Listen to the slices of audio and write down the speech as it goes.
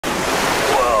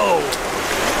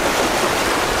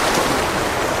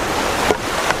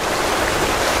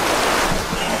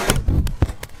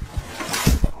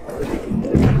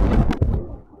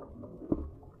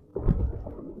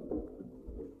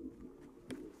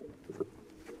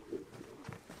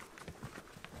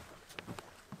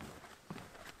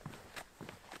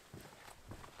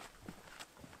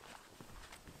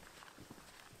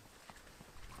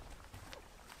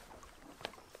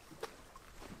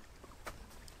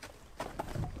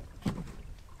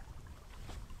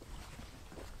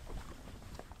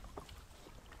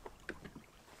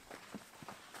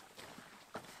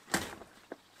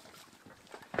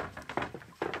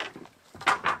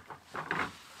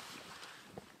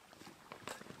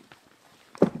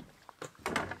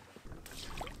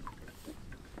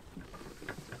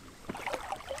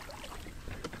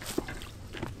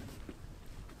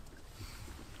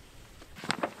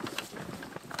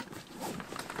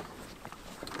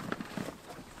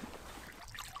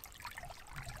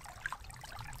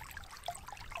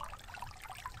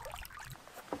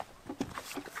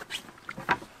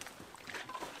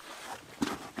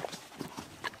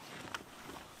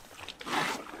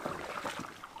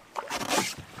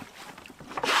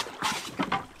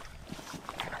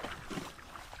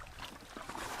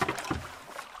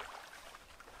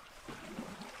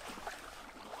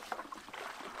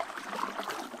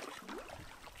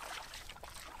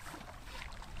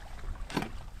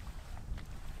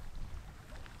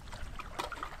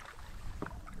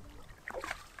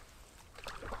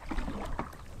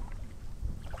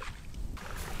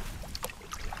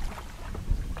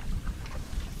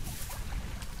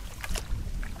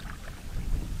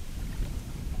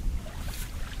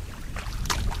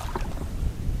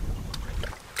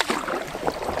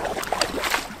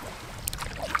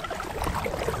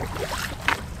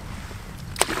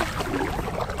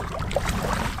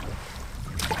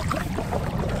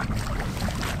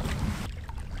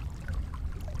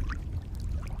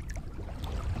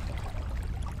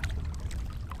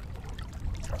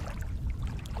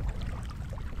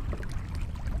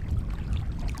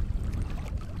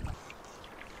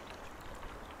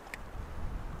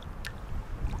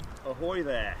Ahoy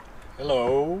there.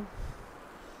 Hello.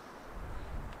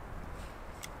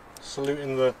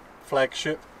 Saluting the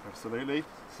flagship. Absolutely.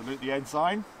 Salute the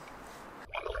ensign.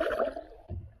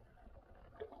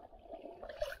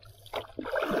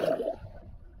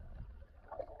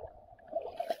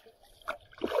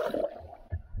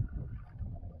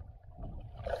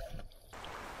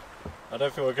 I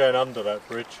don't think we're going under that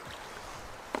bridge.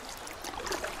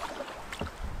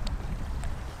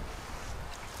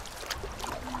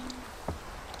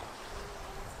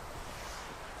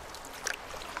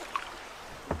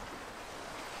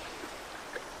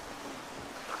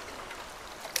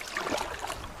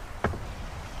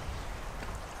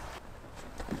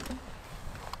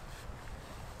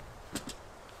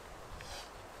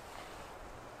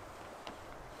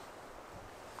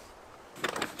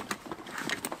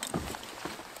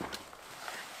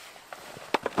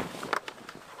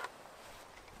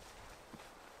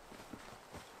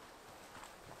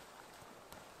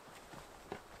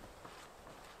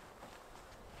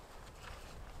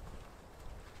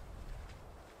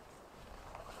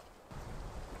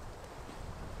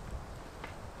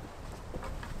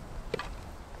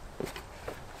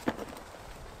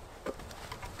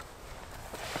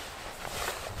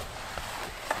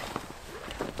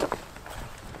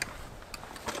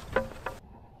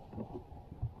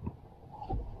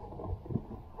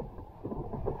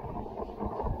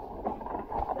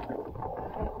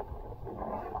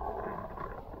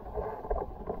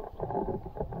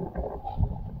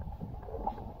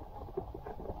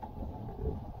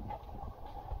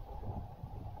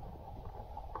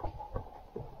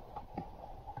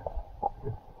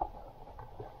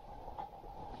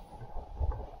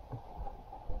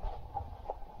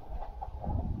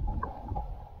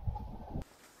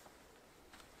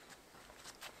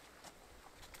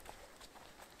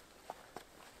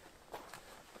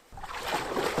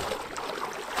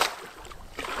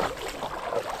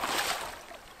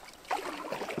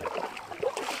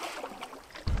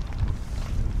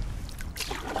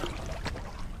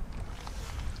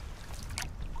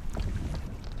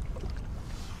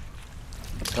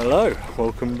 Hello,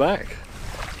 welcome back.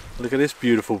 Look at this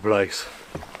beautiful place.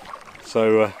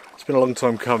 So it's been a long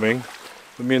time coming,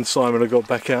 but me and Simon have got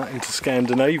back out into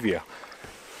Scandinavia.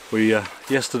 We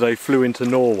yesterday flew into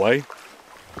Norway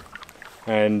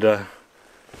and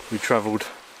we travelled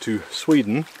to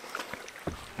Sweden,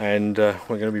 and we're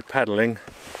going to be paddling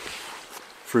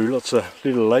through lots of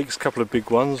little lakes, a couple of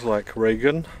big ones like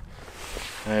Regan,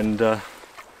 and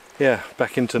yeah,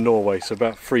 back into Norway. So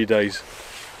about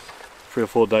 3 or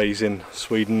 4 days in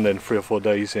Sweden, then 3 or 4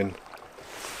 days in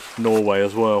Norway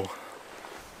as well.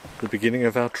 The beginning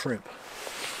of our trip.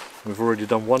 We've already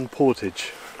done one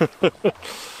portage.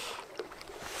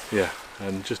 Yeah,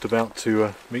 and just about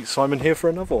to meet Simon here for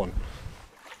another one.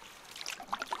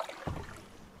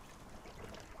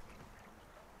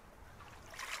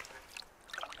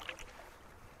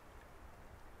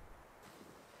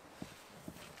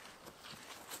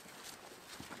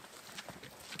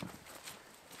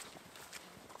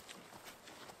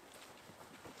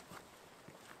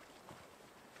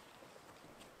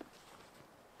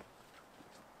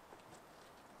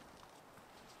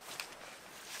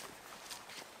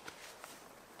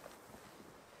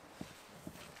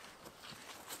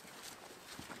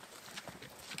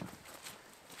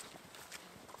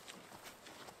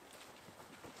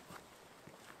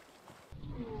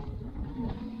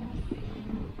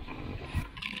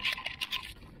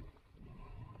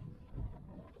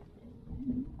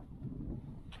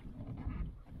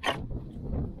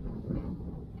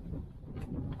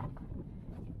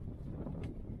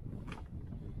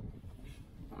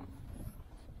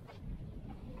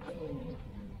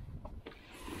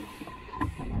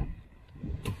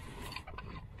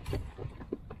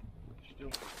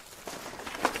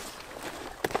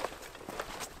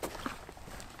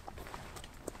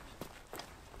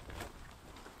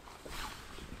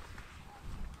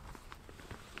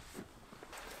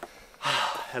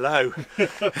 Hello.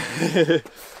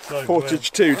 So,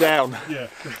 portage 2 down. Yeah,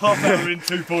 half hour in,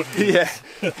 2 portages.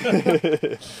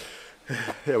 Yeah.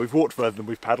 Yeah, we've walked further than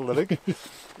we've paddled, I think.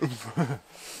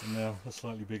 Now a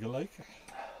slightly bigger lake.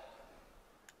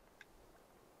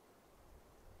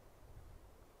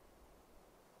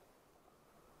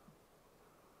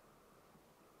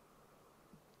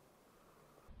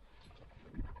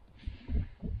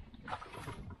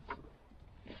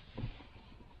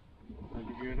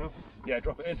 Enough? Yeah,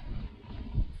 drop it in.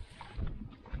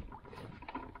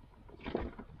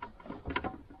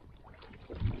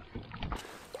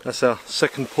 That's our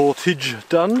second portage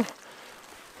done.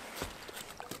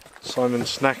 Simon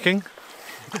snacking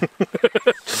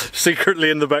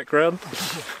secretly in the background.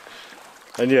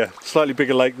 And yeah, slightly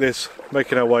bigger lake this,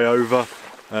 making our way over.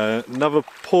 Another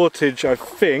portage, I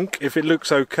think, if it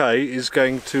looks okay, is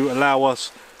going to allow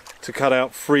us to cut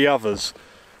out 3 others.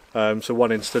 So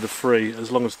 1 instead of 3,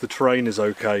 as long as the terrain is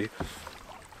okay.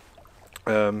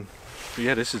 But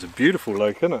yeah, this is a beautiful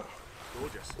lake, isn't it?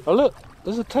 Gorgeous. Oh look,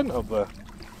 there's a tent up there.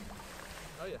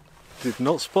 Oh yeah. Did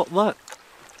not spot that.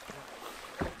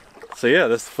 So yeah,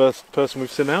 that's the first person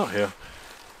we've seen out here.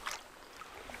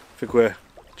 I think we're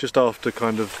just after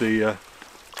kind of the,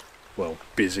 well,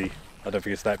 busy. I don't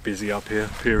think it's that busy up here,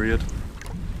 period.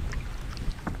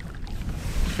 I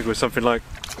think we're something like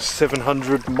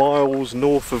 700 miles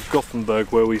north of Gothenburg,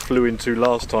 where we flew into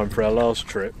last time for our last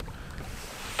trip.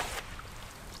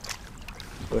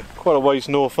 We're quite a ways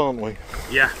north, aren't we?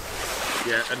 Yeah.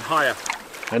 Yeah, and higher.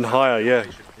 And higher, yeah.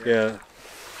 Yeah,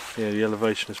 the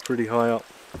elevation is pretty high up.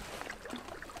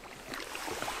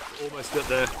 Almost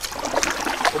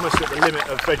at the limit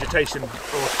of vegetation or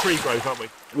tree growth, aren't we?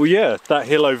 Well, yeah, that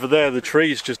hill over there, the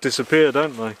trees just disappear,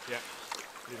 don't they? Yeah.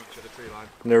 Limit to the tree line.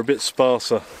 And they're a bit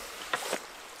sparser,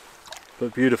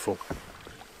 but beautiful.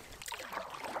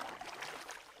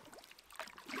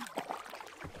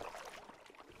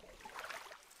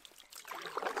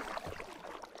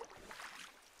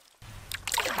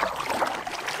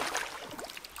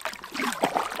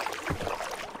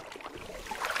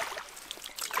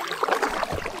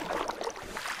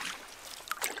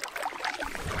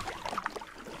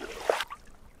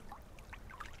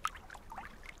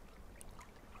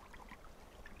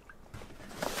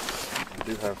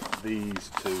 We do have these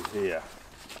 2 here,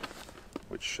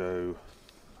 which show,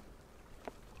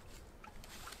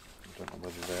 I don't know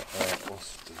whether they're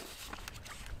Austin.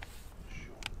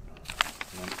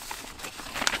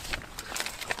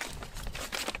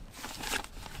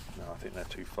 No, I think they're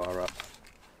too far up.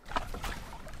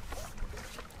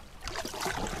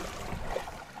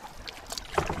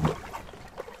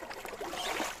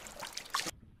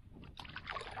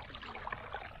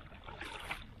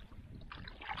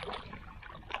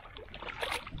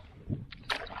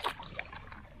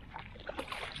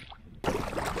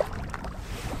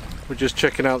 We're just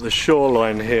checking out the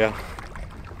shoreline here,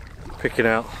 picking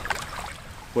out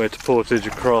where to portage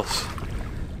across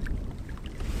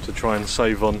to try and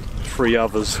save on 3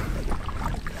 others.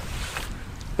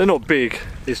 They're not big,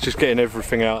 it's just getting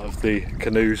everything out of the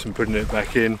canoes and putting it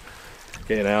back in,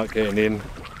 getting out, getting in.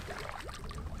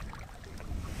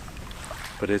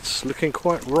 But it's looking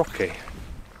quite rocky.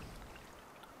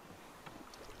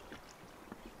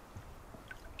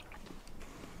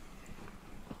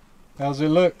 How's it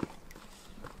look?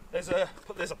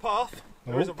 There's a path.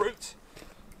 There is a route.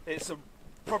 It's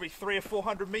probably 300 or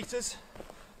 400 meters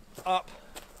up,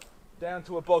 down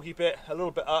to a boggy bit, a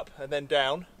little bit up, and then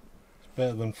down. It's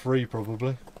better than 3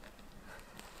 probably.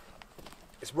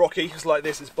 It's rocky. It's like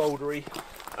this. It's bouldery,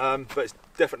 but it's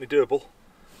definitely doable.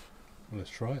 Well, let's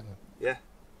try it then. Yeah.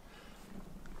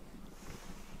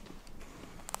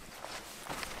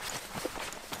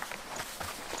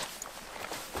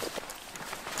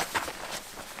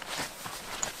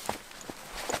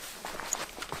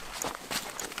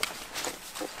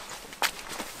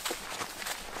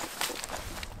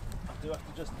 I do have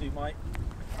to just do my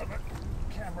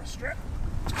camera strap.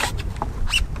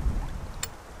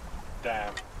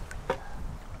 Damn.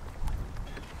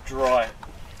 Dry.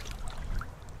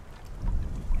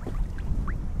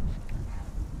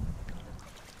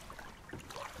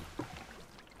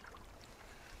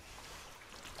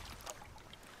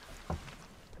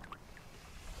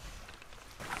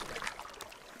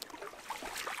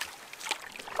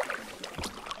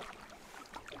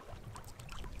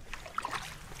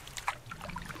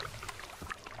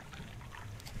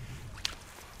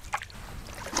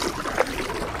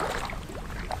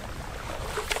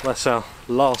 That's our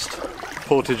last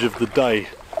portage of the day,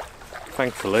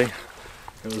 thankfully.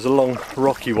 It was a long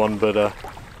rocky one, but I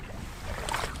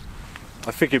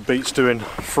think it beats doing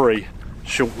 3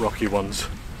 short rocky ones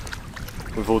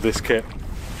with all this kit.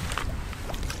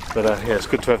 But yeah, it's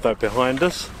good to have that behind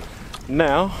us.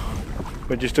 Now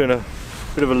we're just doing a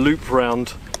bit of a loop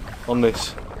round on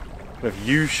this kind of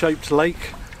U-shaped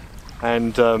lake,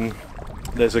 and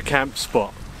there's a camp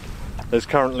spot. There's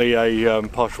currently a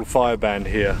partial fire ban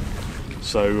here,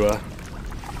 so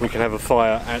we can have a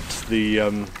fire at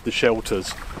the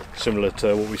shelters, similar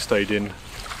to what we stayed in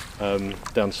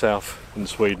down south in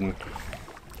Sweden,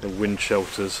 the wind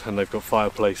shelters, and they've got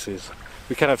fireplaces.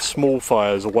 We can have small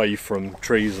fires away from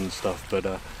trees and stuff, but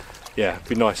yeah, it'd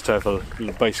be nice to have a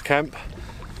little base camp.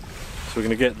 So we're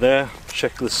going to get there,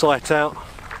 check the site out,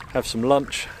 have some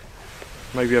lunch,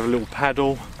 maybe have a little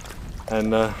paddle,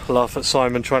 and laugh at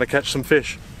Simon trying to catch some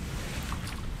fish.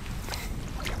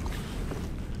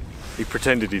 He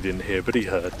pretended he didn't hear, but he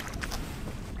heard.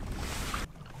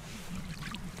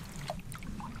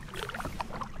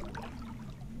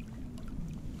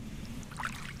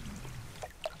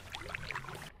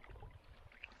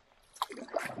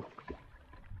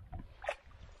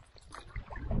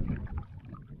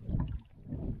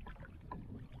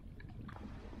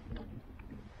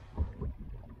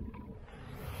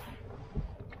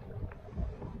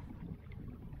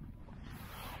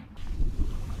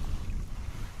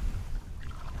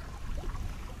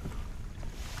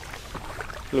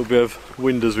 A little bit of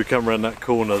wind as we come around that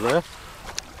corner there.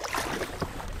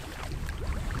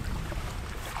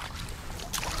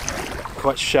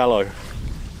 Quite shallow,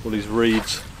 all these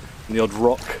reeds and the odd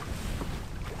rock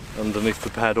underneath the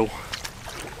paddle.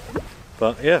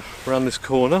 But yeah, around this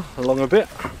corner, along a bit,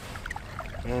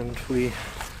 and we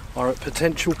are at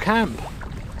potential camp.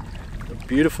 A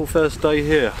beautiful first day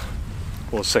here.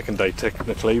 Or second day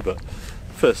technically, but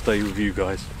first day with you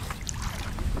guys.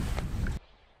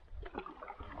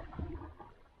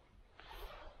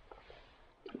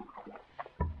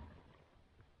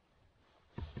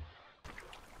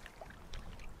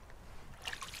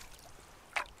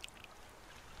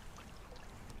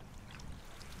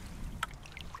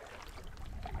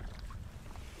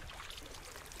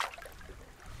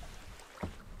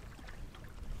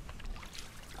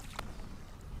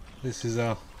 This is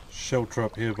our shelter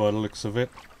up here by the looks of it.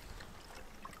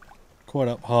 Quite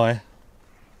up high.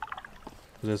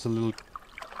 There's a little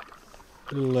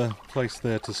place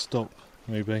there to stop,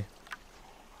 maybe.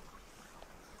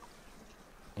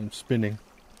 I'm spinning.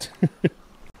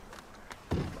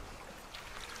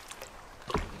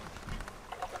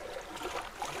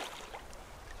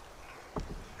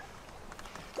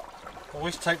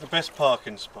 Always take the best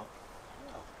parking spot.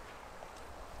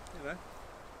 You know.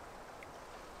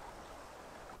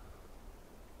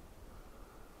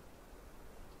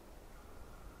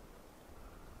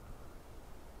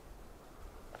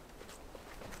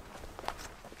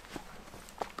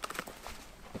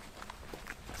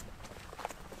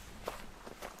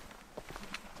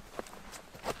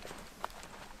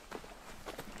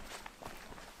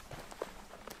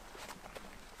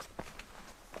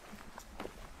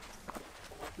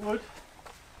 Wood.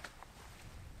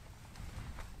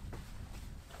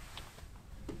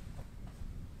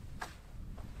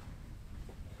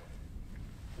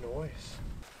 Nice.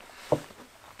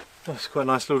 That's quite a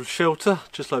nice little shelter,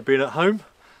 just like being at home.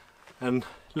 And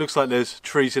it looks like there's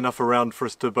trees enough around for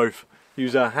us to both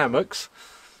use our hammocks.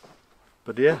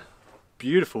 But yeah,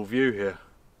 beautiful view here.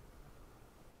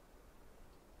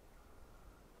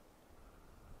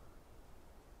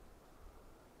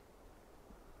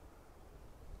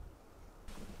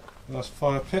 Nice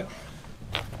fire pit,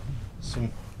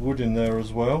 some wood in there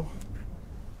as well,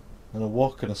 and a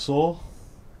wok and a saw.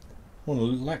 Want a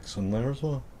little axe on there as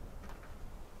well.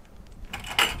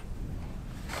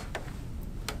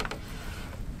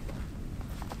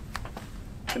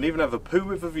 Can even have a poo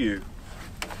with a view.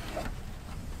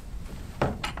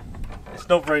 It's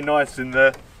not very nice in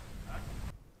there.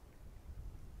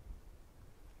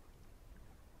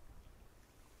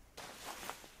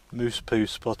 Moose poo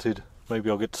spotted. Maybe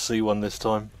I'll get to see one this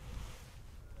time.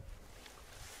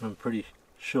 I'm pretty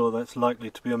sure that's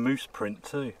likely to be a moose print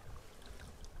too.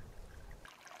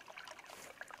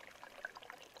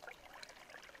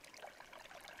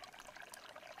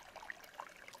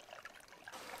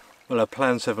 Well, our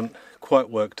plans haven't quite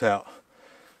worked out.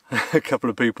 A couple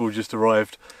of people just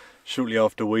arrived shortly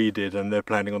after we did, and they're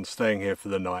planning on staying here for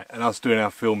the night. And us doing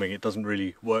our filming, it doesn't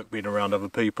really work being around other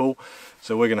people,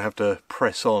 so we're going to have to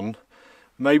press on.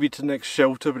 Maybe to the next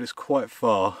shelter, but it's quite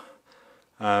far.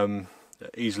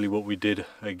 Easily what we did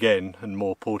again, and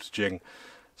more portaging.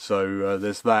 So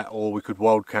there's that, or we could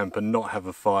wild camp and not have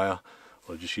a fire,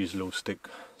 or just use a little stick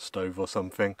stove or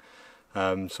something.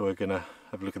 So we're going to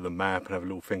have a look at the map and have a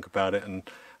little think about it and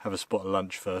have a spot of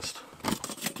lunch first.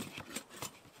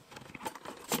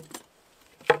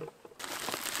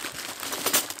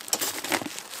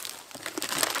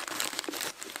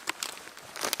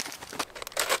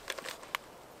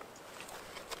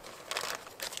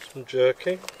 Some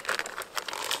jerky.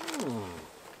 Thank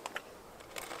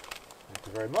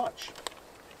you very much.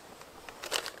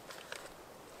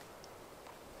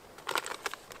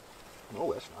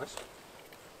 Oh, that's nice.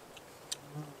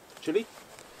 Chili.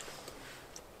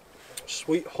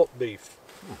 Sweet hot beef.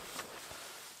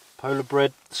 Polar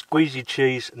bread, squeezy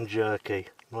cheese and jerky.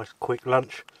 Nice quick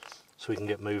lunch so we can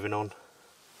get moving on.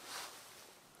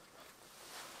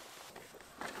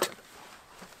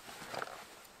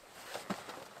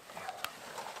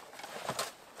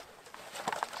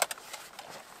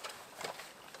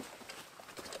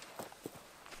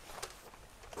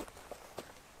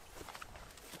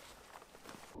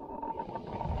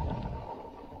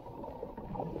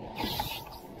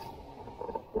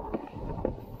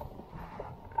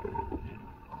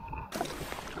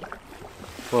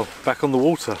 well, back on the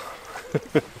water.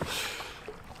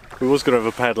 We was going to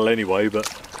have a paddle anyway, but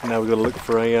now we've got to look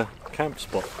for a camp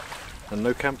spot and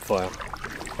no campfire,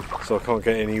 so I can't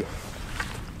get any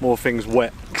more things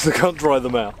wet because I can't dry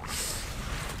them out.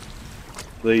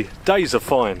 The days are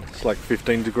fine, it's like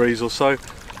 15 degrees or so,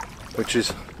 which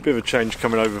is a bit of a change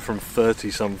coming over from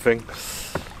 30 something,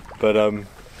 but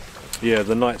yeah,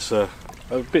 the nights are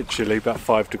a bit chilly, about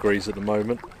 5 degrees at the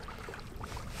moment.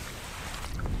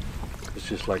 It's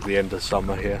just like the end of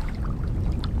summer here.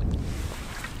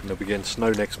 And there'll be getting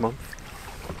snow next month.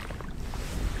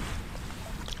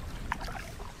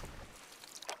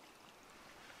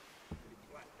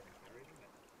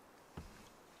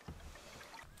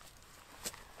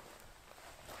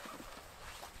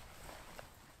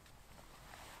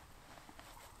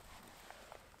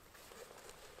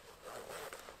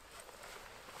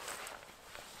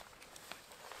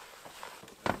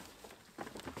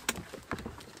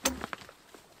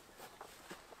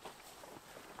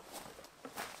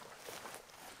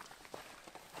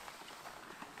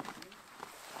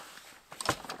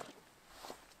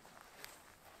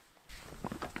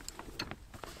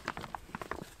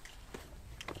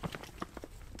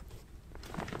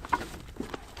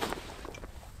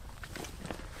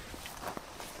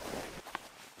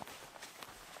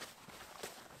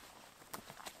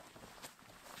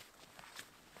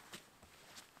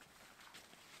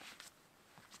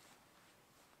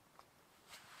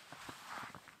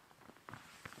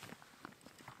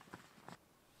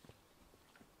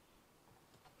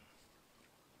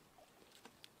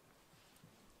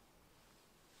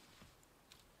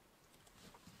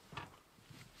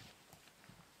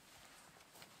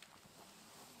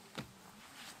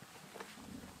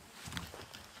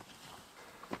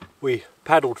 We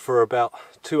paddled for about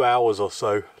 2 hours or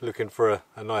so looking for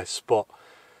a nice spot,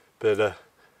 but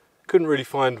couldn't really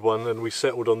find one, and we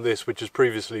settled on this, which has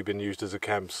previously been used as a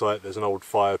campsite. There's an old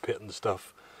fire pit and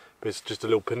stuff, but it's just a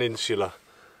little peninsula,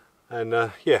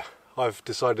 and yeah, I've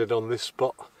decided on this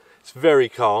spot. It's very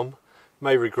calm,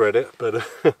 may regret it, but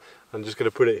I'm just going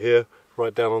to put it here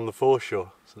right down on the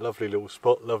foreshore. It's a lovely little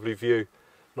spot, lovely view,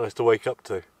 nice to wake up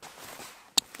to.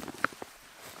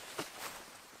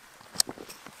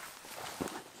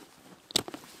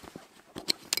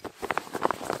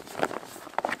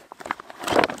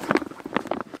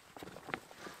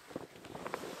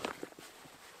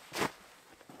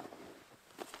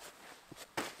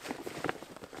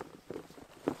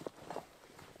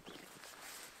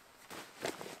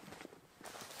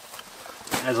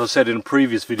 As I said in a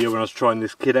previous video when I was trying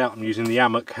this kit out, I'm using the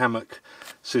hammock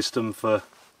system for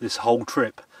this whole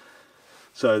trip.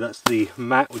 So that's the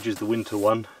mat, which is the winter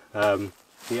one, the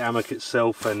hammock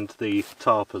itself, and the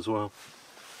tarp as well.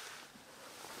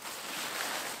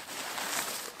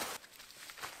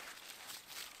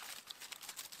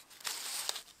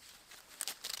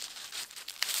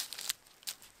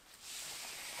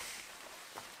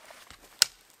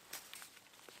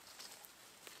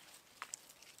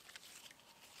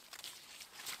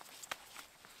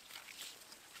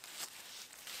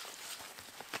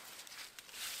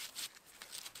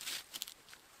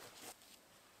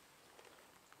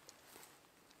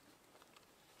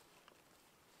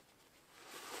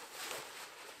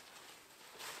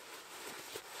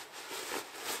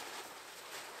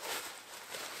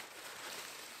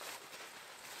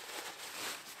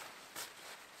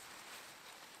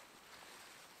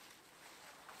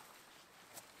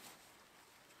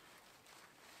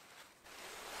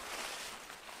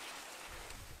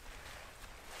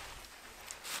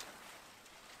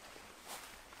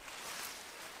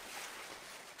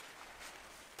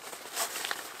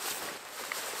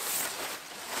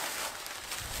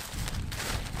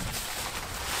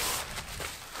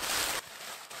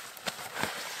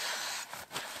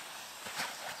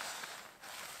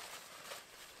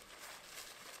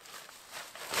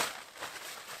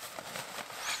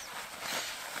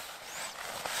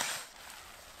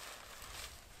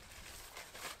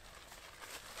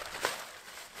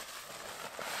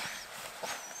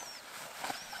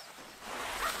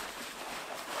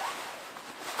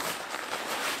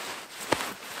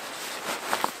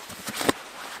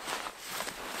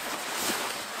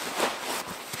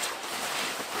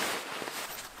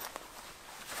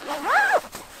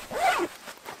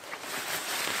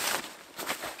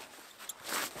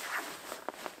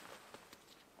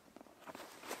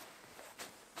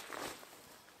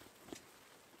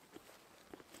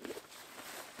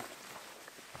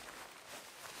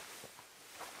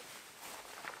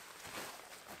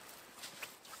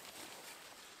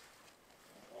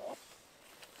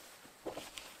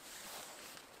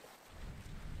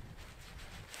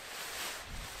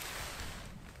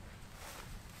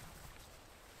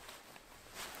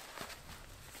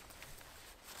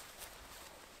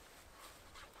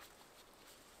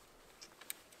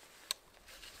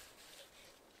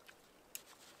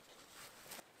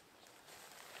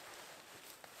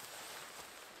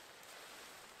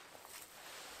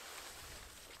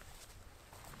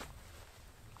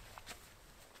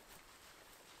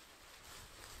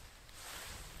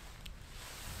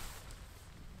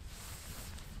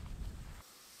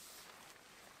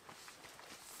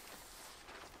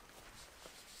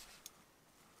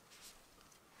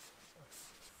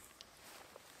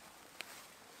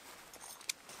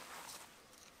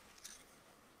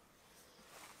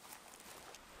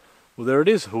 Well, there it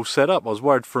is, all set up. I was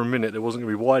worried for a minute it wasn't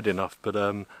going to be wide enough, but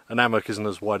an hammock isn't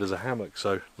as wide as a hammock,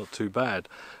 so not too bad.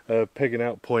 Pegging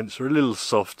out points are a little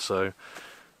soft, so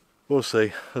we'll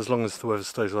see. As long as the weather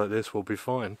stays like this, we'll be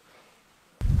fine.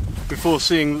 Before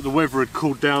seeing that the weather had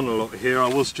cooled down a lot here, I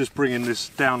was just bringing this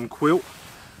down quilt,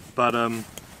 but I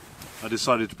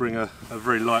decided to bring a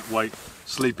very lightweight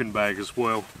sleeping bag as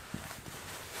well,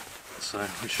 so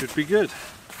we should be good.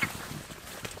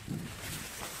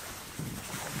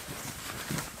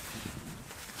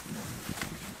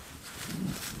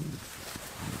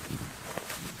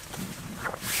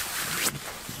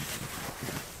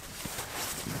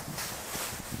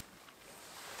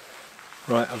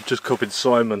 Right, I've just copied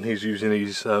Simon. He's using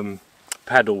these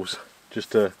paddles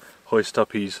just to hoist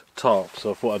up his tarp,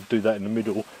 so I thought I'd do that in the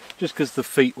middle just because the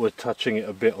feet were touching it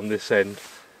a bit on this end.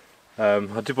 I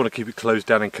did want to keep it closed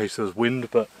down in case there was wind,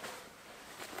 but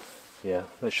yeah,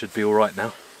 that should be alright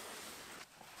now.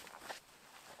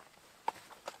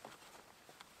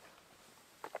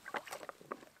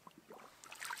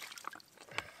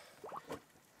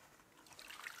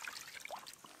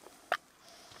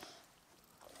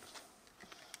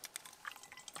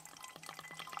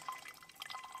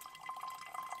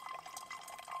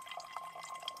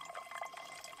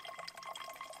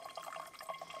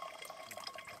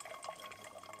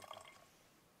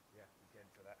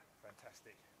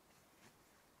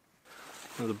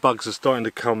 The bugs are starting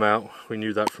to come out. We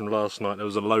knew that from last night. There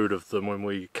was a load of them when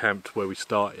we camped where we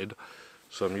started.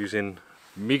 So I'm using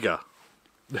Miga.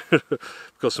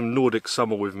 Got some Nordic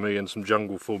Summer with me and some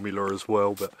jungle formula as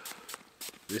well, but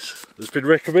this has been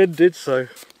recommended, so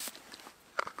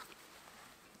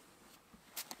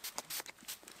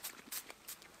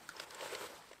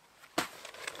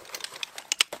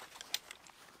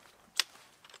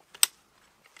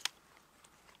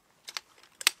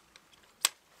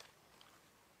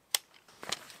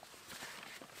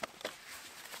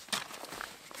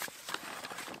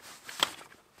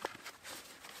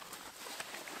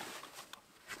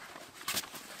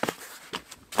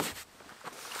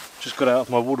just got out of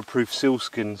my waterproof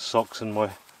sealskin socks and my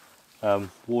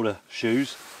water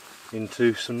shoes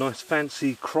into some nice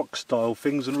fancy croc style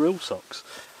things and real socks.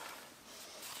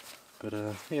 But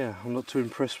yeah, I'm not too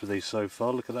impressed with these so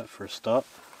far. Look at that for a start.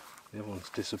 The other one's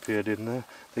disappeared in there.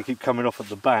 They keep coming off at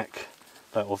the back,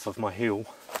 off of my heel.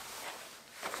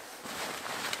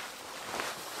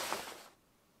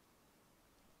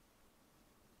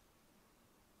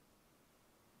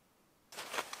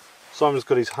 Simon's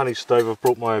got his honey stove. I've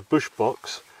brought my bush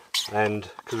box, and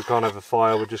because we can't have a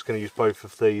fire, we're just going to use both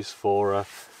of these for our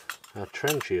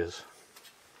tranchias.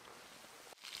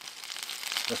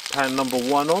 That's pan number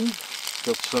 1 on.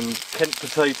 Got some Kent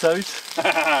potatoes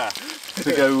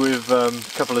to go with a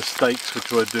couple of steaks,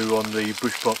 which I do on the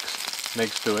bush box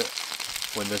next to it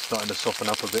when they're starting to soften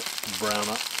up a bit and brown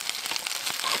up.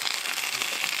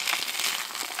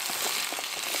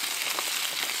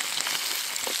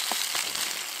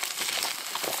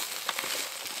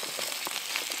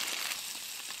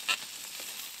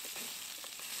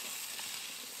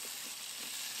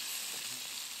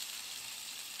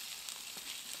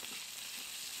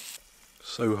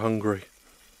 So hungry.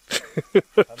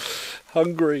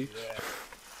 Hungry. Yeah.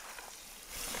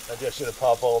 Maybe I should have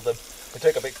parboiled them.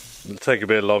 It'll take a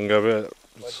bit longer, but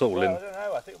it's all in. I don't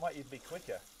know, I think it might even be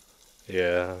quicker.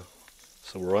 Yeah,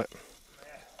 it's alright.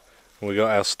 We got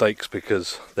our steaks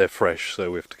because they're fresh, so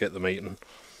we have to get them eaten.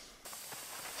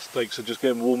 Steaks are just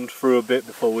getting warmed through a bit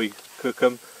before we cook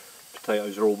them.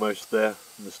 Potatoes are almost there,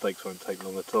 and the steaks won't take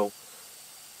long at all.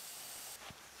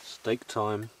 Steak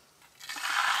time.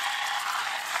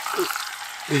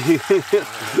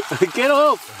 Get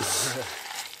up!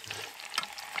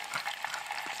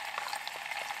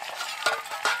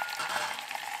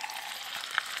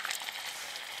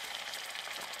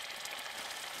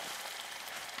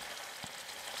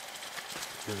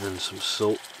 And then some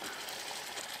salt.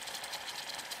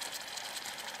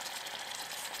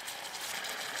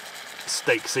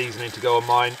 Steak seasoning to go on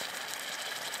mine.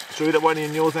 Should we get one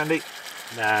in yours, Andy?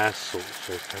 Nah, salt's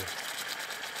okay.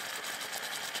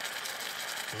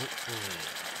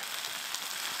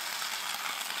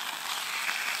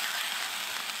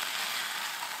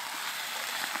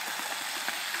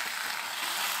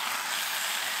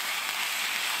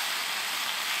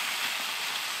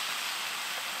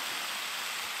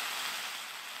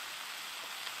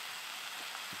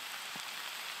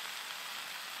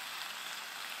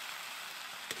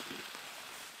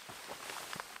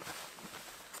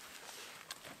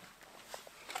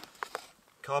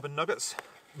 Carbon nuggets.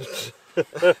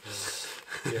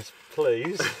 Yes,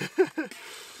 please.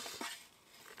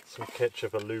 Some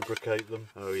ketchup will lubricate them.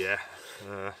 Oh yeah.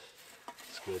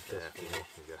 It's good. Yeah,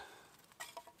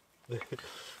 there you go.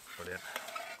 Brilliant.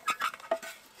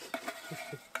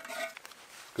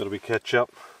 Got to be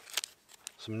ketchup.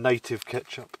 Some native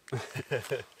ketchup.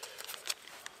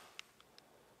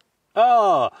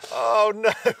 Ah! Oh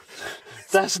no!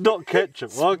 That's not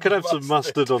ketchup. Well, I could have some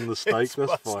Mustard. mustard on the steak, It's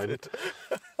that's mustard.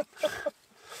 fine.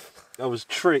 I was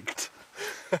tricked.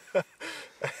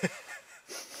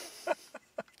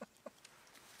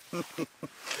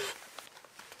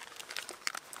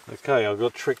 Okay, I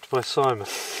got tricked by Simon.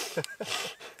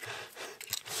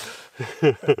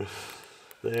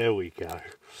 There we go.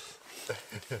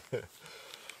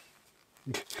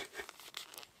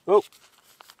 Oh!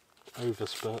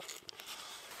 Overspurt.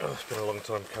 Oh, it's been a long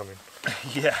time coming.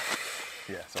 Yeah.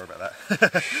 Yeah, sorry about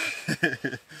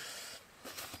that.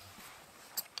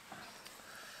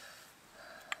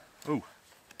 Ooh.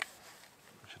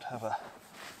 We should have a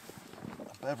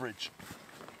beverage.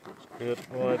 Good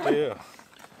idea.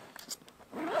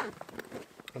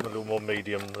 I'm a little more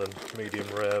medium than medium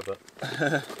rare, but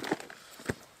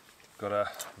Got a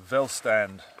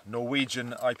Velstand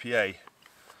Norwegian IPA.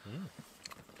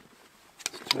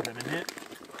 There's two of them in here.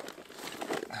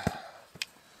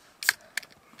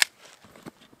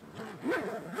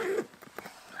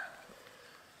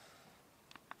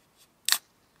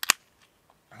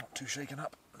 Not too shaken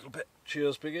up, a little bit.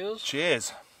 cheers, big ears.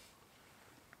 Cheers.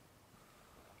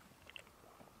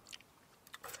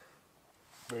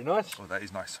 Very nice. Oh, that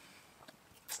is nice.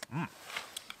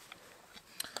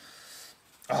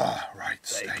 Ah, right,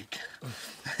 steak.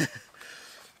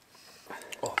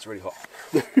 Oh, it's really hot.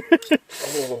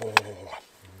 Oh.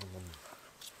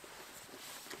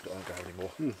 Don't go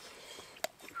anymore.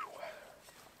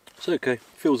 It's okay.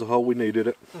 Fills a hole. We needed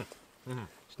it.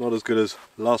 It's not as good as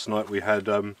last night. We had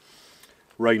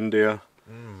reindeer,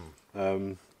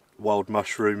 wild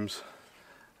mushrooms,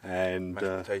 and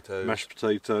mashed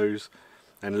potatoes,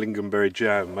 and lingonberry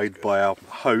jam made by our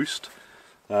host,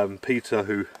 Peter,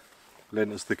 who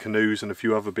lent us the canoes and a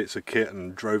few other bits of kit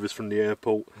and drove us from the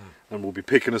airport, and will be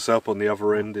picking us up on the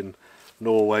other end in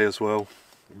Norway as well.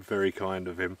 Very kind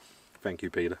of him. Thank you,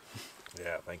 Peter.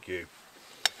 Yeah, thank you.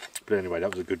 But anyway,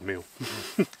 that was a good meal.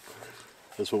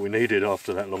 That's what we needed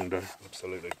after that long day.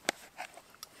 Absolutely.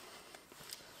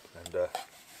 And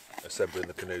assembling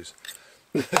the canoes.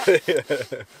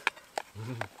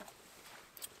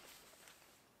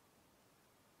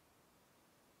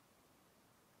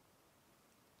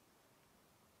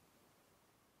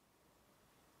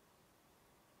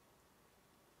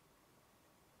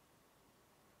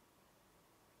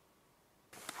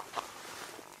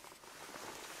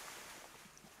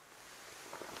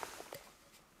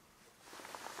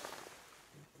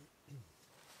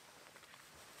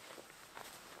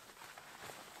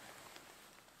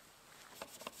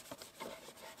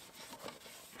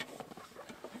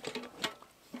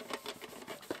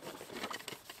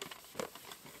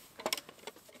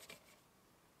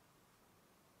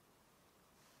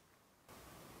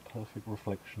 Perfect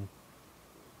reflection.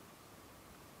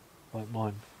 Like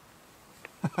mine.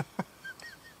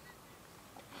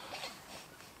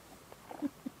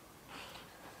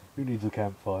 Who needs a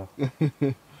campfire?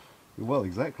 Well,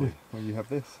 exactly. When you have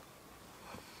this.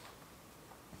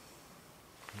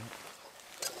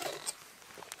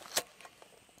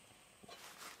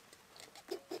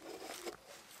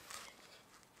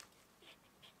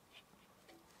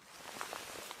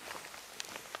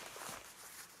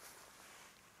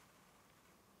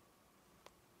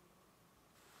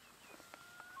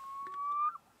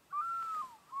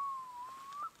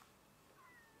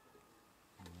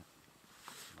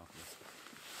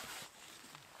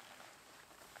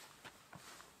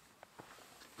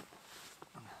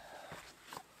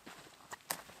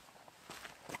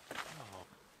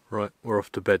 Right, we're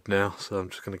off to bed now, so I'm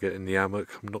just going to get in the hammock.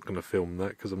 I'm not going to film that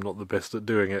because I'm not the best at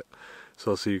doing it.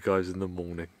 So I'll see you guys in the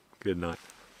morning. Good night.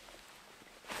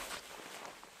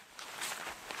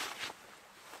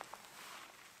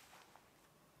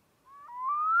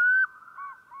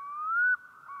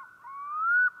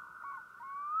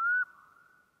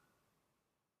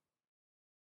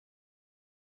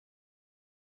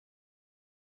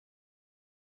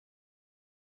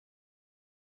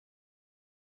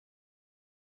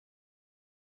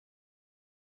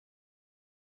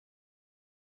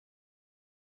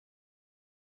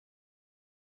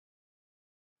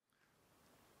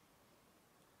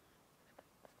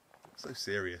 So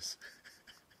serious.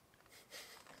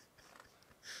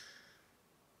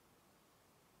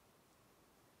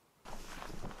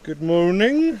 Good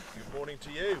morning. Good morning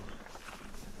to you.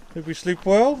 Did we sleep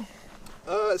well?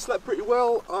 Slept pretty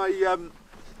well. I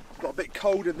got a bit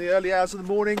cold in the early hours of the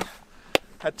morning.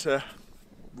 Had to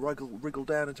wriggle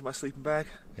down into my sleeping bag.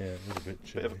 Yeah, a little bit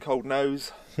chilly. Bit of a cold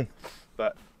nose,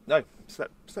 but no,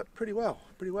 slept pretty well.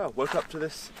 Woke up to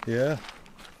this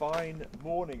fine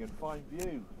morning and fine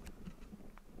view.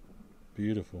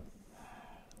 Beautiful.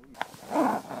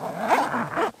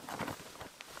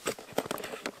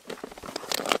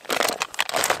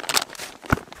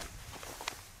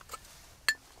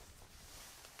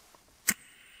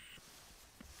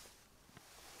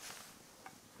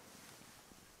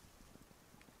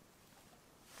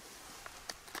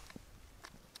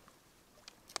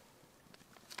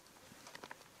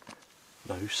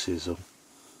 No sizzle.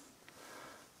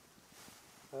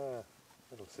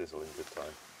 Little sizzle in good time.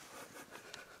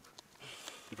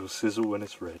 It'll sizzle when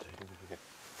it's ready. Yeah.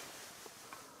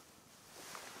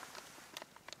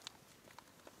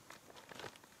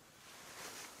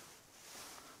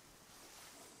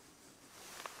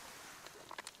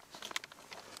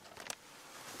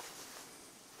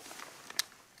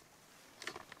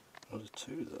 What are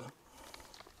two there?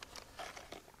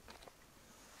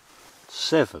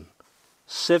 7.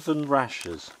 7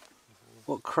 rashers.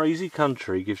 What crazy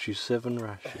country gives you 7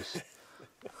 rashers?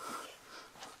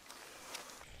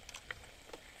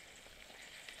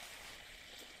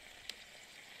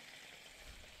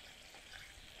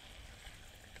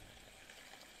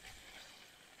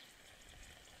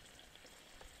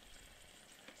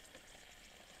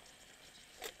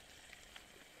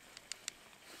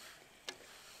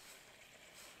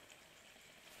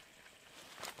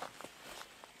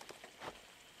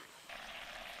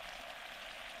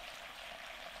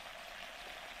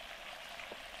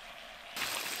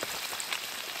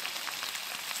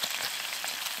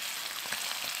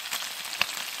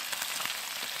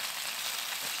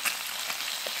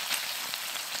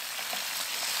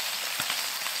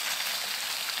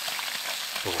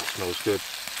 Oh, it smells good.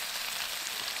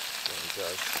 There we go.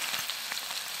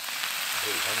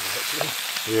 Really hungry actually.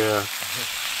 Yeah.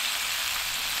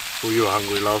 Well, you were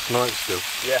hungry last night still.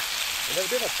 Yeah. We never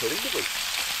did have pudding, did we?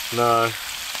 No.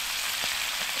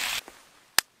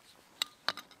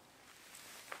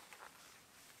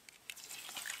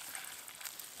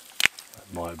 That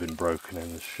might have been broken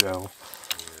in the shell.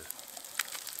 Yeah.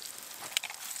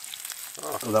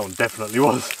 Oh. Oh, that one definitely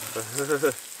was.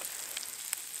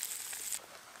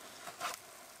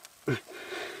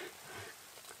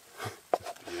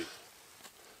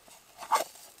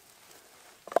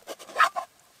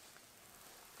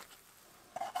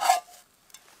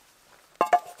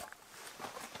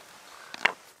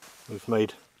 We've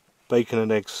made bacon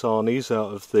and egg sarnies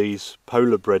out of these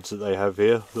polar breads that they have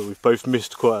here that we've both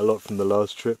missed quite a lot from the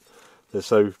last trip. They're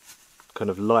so kind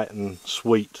of light and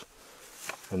sweet,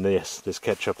 and yes, there's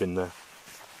ketchup in there.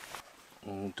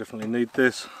 Oh, definitely need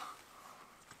this.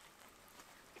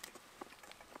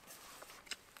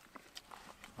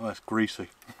 Oh, that's greasy.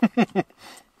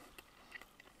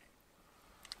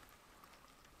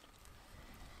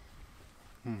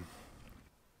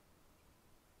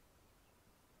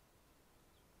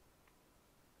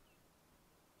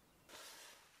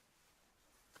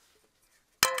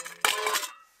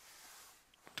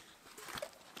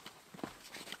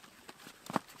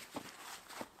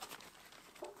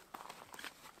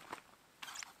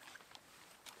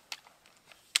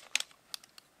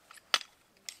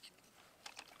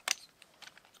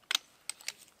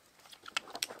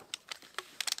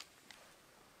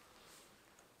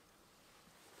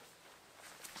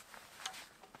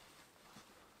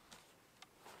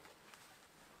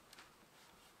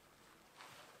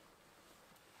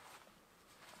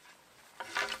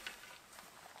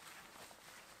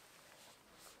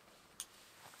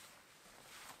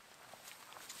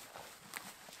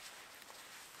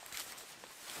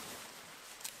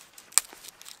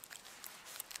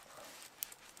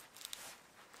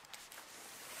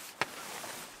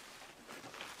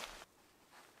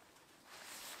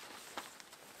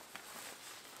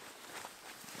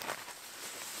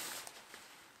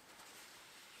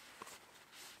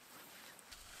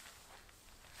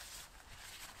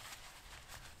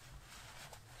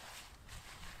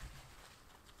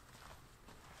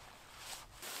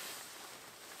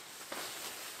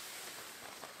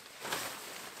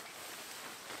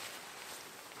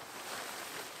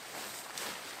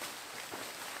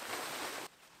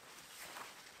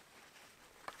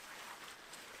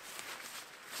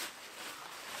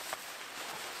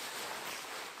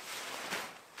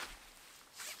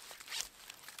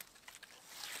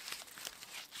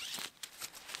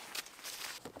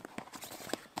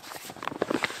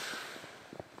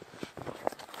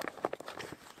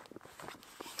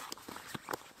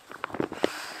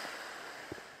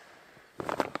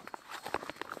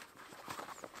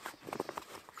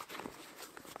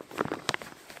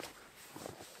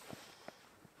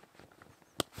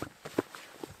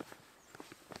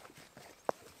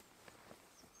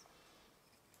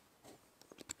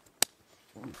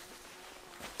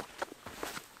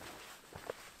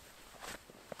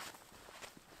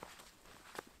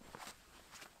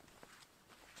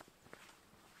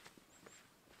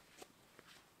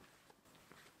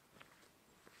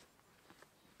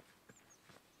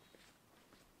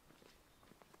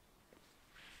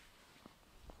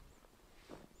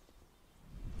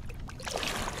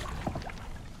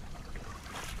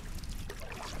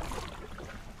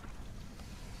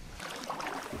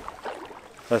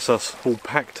 that's us all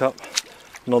packed up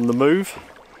and on the move.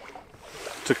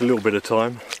 Took a little bit of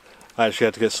time. I actually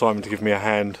had to get Simon to give me a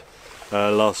hand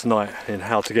last night in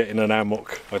how to get in an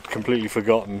hammock. I'd completely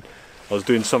forgotten. I was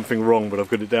doing something wrong, but I've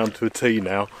got it down to a T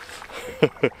now.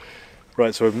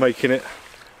 Right, so we're making it.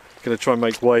 Going to try and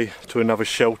make way to another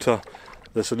shelter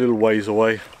that's a little ways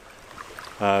away.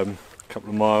 A couple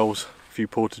of miles, a few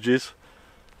portages.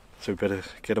 So we better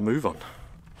get a move on.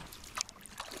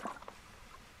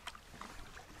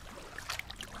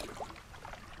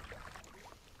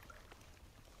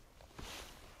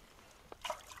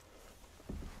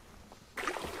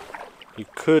 You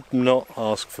could not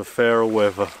ask for fairer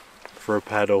weather for a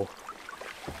paddle.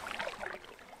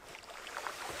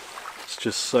 It's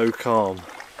just so calm.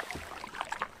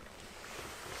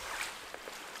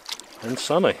 And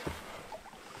sunny.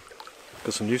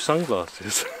 Got some new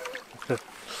sunglasses.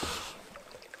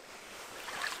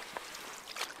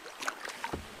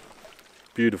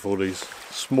 Beautiful, these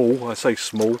small, I say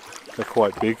small, they're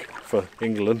quite big for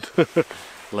England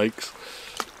lakes.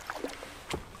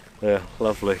 Yeah,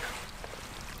 lovely.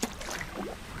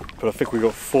 But I think we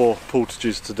got 4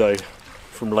 portages today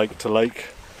from lake to lake,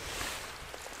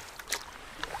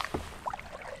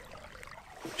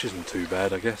 which isn't too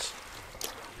bad, I guess.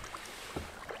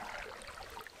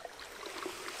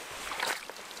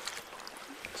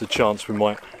 There's a chance we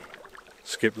might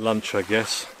skip lunch, I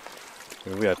guess.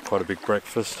 We had quite a big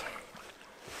breakfast.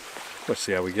 Let's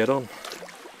see how we get on.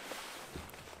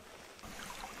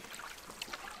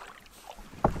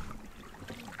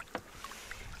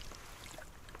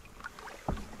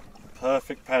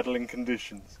 Perfect paddling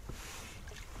conditions.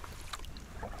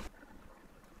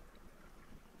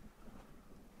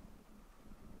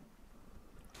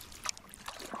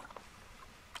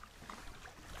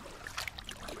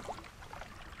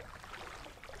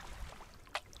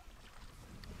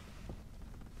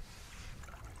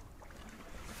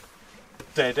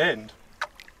 Dead end.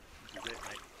 This is it,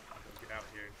 mate. Get out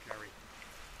here and carry.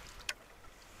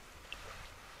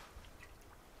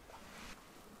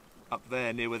 Up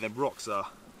there near where them rocks are.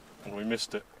 And we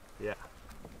missed it. Yeah.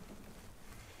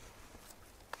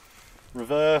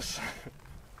 Reverse.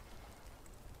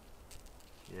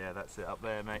 Yeah, that's it up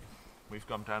there, mate. We've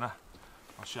come down there.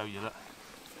 I'll show you that.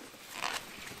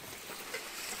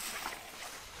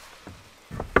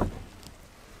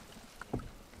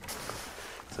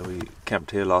 So we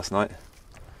camped here last night.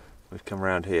 We've come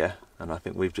around here, and I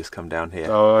think we've just come down here.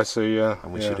 Oh, I see, yeah.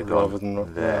 And we yeah, should have gone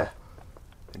than there,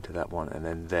 into that one, and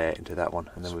then there, into that one.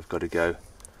 And then we've got to go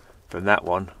from that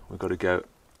one, we've got to go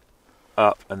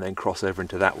up and then cross over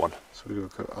into that one. So we've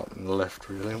got to go up and left,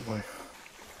 really, haven't we?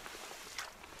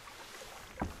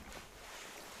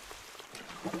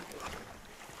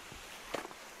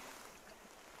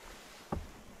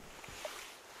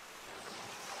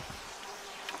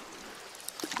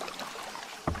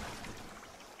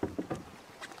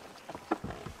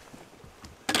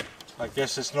 I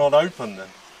guess it's not open then.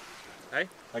 Hey?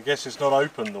 I guess it's not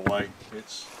open the way.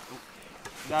 It's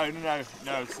No.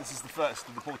 This is the first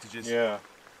of the portages. yeah.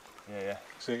 Yeah.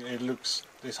 So it looks.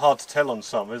 It's hard to tell on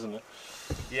some, isn't it?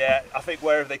 Yeah, I think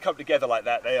wherever they come together like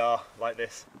that, they are like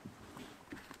this.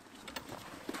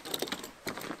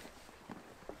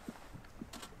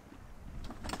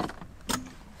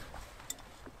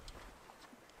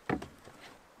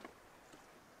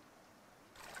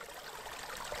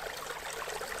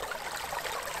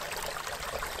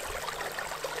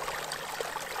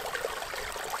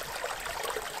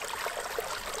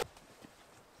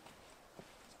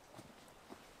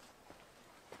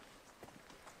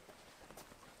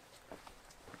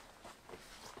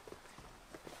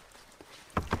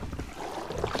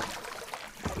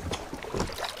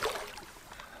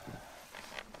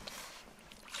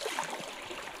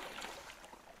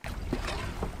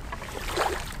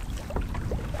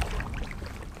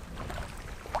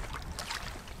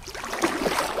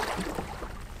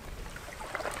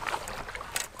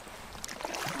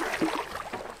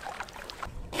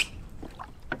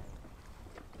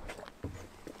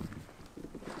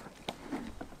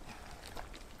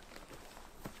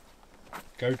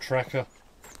 Go tracker.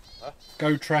 Huh?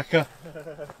 Go tracker.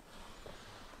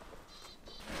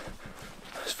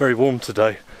 It's very warm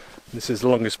today. This is the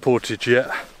longest portage yet.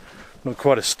 Not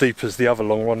quite as steep as the other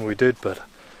long one we did, but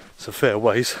it's a fair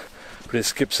ways. But it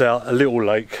skips out a little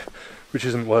lake, which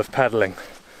isn't worth paddling.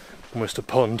 Almost a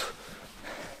pond.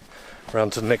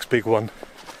 Round to the next big one.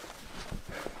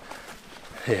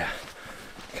 Yeah.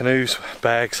 Canoes,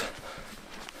 bags,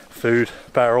 food,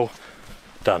 barrel,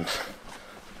 done.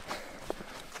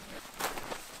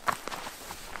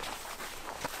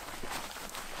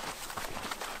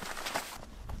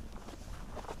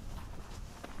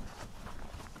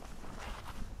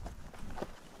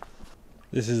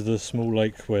 This is the small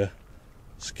lake we're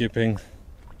skipping,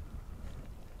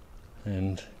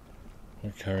 and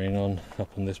we're carrying on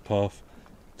up on this path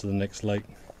to the next lake.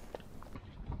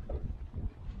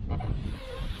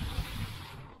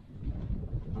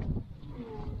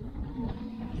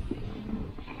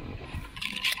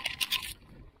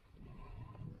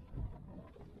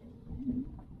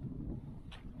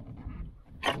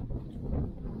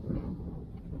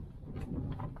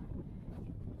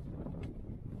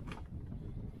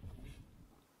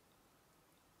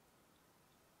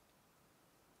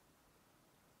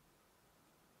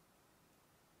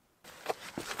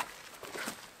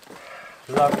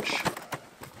 Lunch.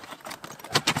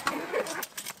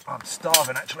 I'm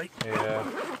starving actually. Yeah.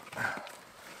 I've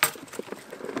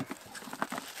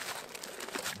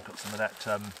got some of that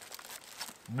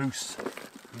moose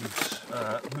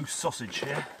sausage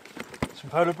here.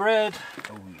 Some polo bread.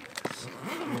 Oh yes.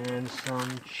 And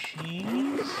some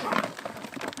cheese.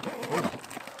 Oh,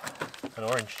 and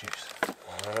orange juice.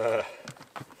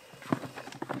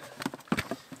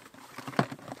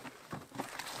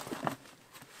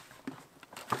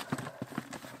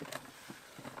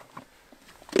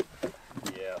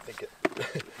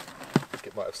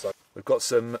 We've got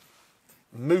some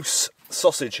moose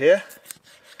sausage here,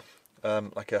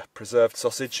 like a preserved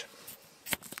sausage,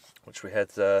 which we had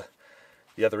the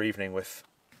other evening with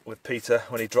Peter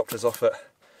when he dropped us off at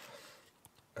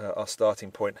our starting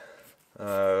point.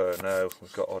 Oh no,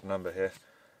 we've got odd number here.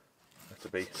 Have to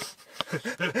be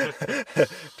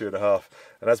 2.5.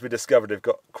 And as we discovered, they've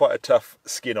got quite a tough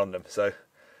skin on them, so I'm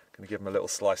going to give them a little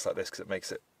slice like this because it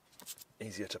makes it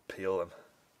easier to peel them.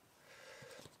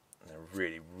 They're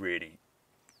really, really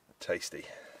tasty.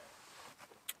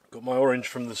 Got my orange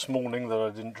from this morning that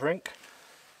I didn't drink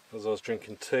as I was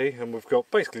drinking tea, and we've got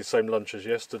basically the same lunch as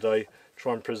yesterday.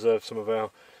 Try and preserve some of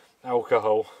our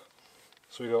alcohol.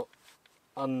 So we got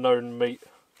unknown meat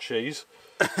cheese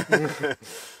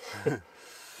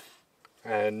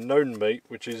and known meat,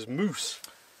 which is moose.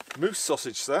 Moose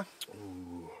sausage, sir.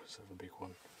 Ooh, let's have a big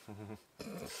one.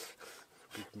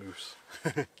 Big moose.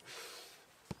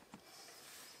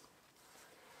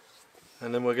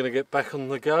 And then we're going to get back on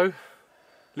the go. A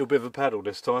little bit of a paddle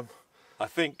this time. I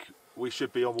think we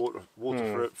should be on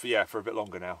water for a bit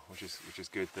longer now, which is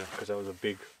good. Because that was a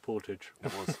big portage.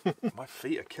 It was. My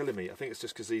feet are killing me. I think it's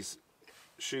just because these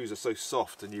shoes are so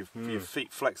soft and your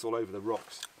feet flex all over the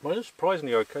rocks. Well, it's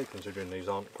surprisingly okay considering these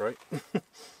aren't great. Eat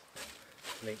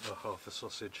the half a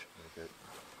sausage.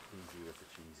 Easy with the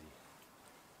cheesy.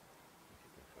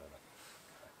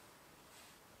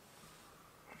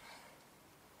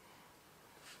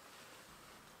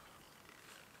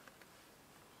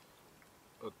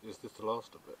 Is this the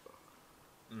last of it?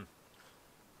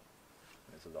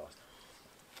 There's the last.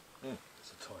 There's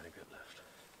a tiny bit left.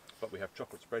 But we have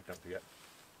chocolate spread, don't forget.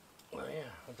 Oh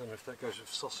yeah, I don't know if that goes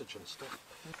with sausage and stuff.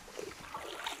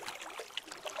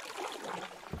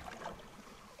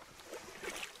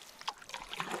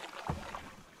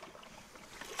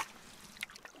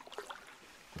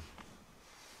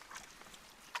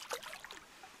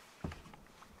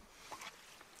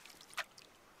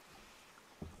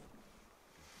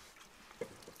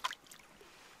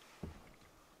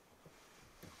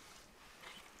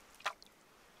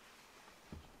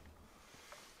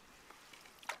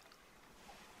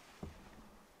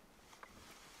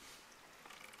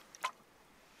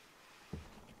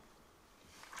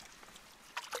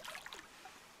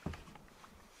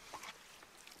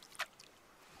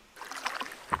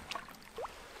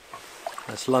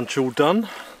 That's lunch all done.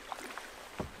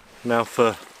 Now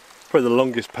for probably the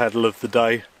longest paddle of the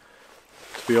day,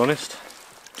 to be honest,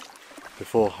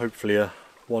 before hopefully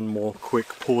one more quick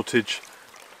portage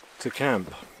to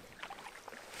camp.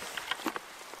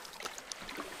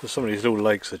 Some of these little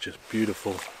lakes are just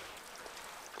beautiful,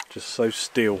 just so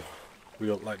still. We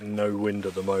got like no wind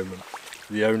at the moment.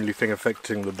 The only thing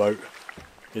affecting the boat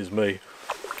is me.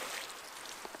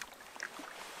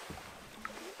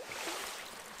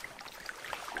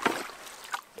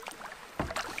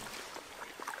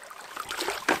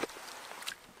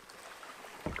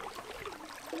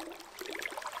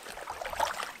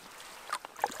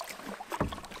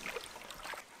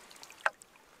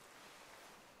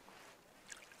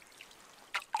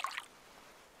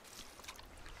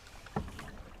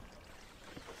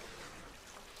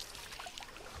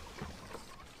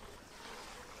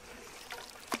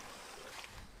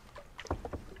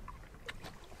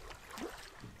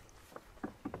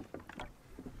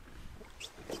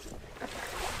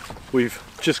 We've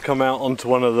just come out onto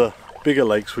one of the bigger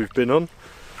lakes we've been on,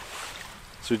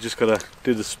 so we've just got to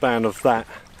do the span of that,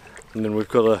 and then we've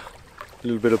got a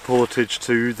little bit of portage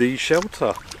to the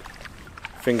shelter.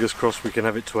 Fingers crossed we can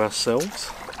have it to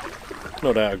ourselves.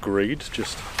 Not out of greed,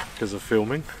 just because of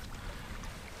filming.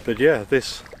 But yeah,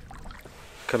 this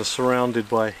kind of surrounded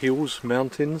by hills,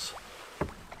 mountains,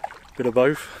 bit of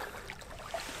both.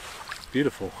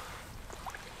 Beautiful.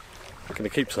 I'm going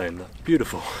to keep saying that.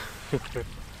 Beautiful.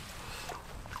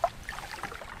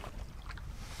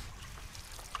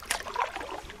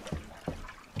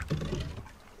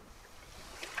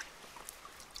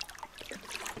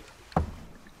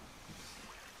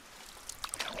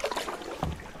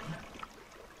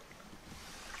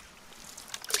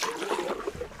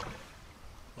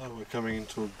 Oh, we're coming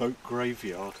into a boat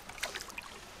graveyard.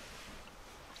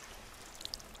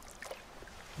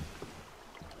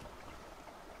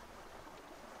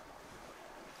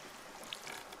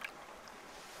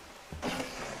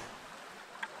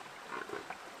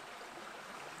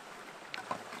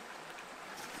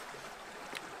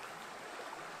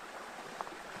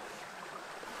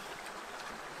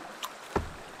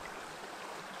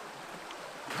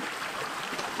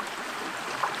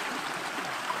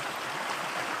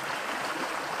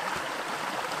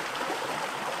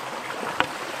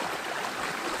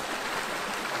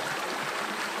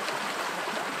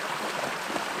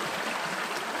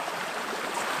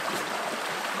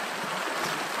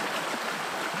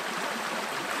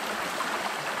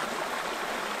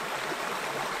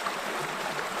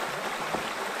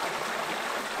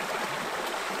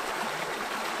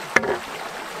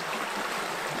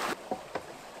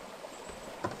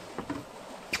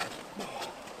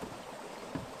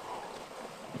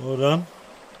 Well done,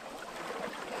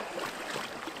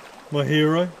 my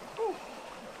hero.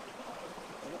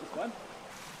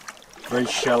 Very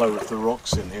shallow with the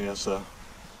rocks in here, so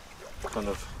kind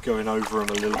of going over them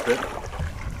a little bit,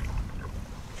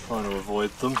 trying to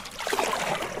avoid them.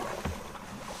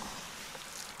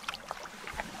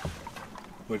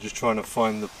 We're just trying to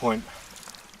find the point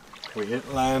we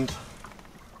hit land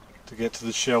to get to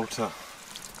the shelter.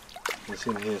 It's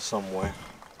in here somewhere.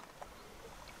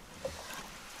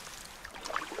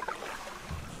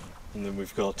 And then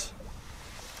we've got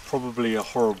probably a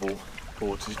horrible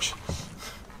portage.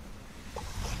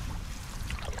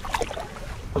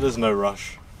 But there's no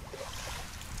rush.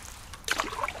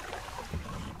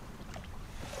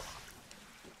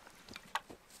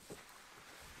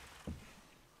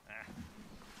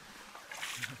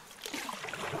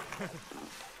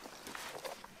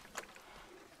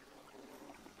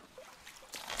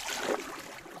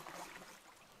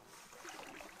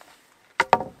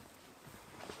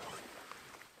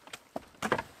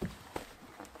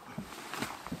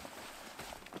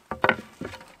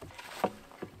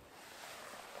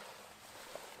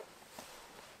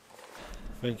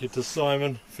 Thank you to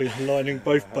Simon for lining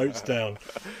both boats down.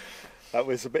 That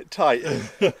was a bit tight,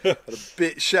 and a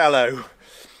bit shallow.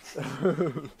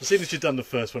 Seeing as you've done the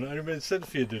first one, it only made sense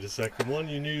for you to do the second one.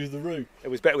 You knew the route. It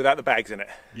was better without the bags in it.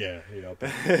 Yeah, I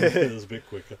bet it was a bit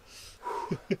quicker.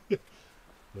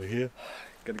 We're here.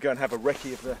 Going to go and have a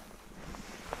recce of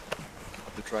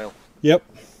the trail. Yep.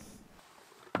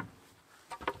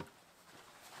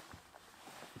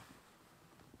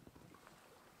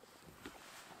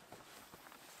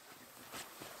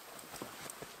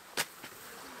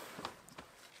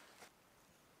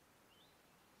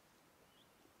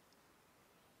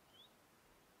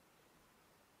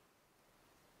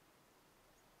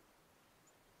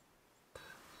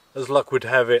 As luck would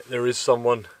have it, there is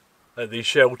someone at the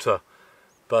shelter,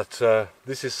 but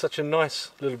this is such a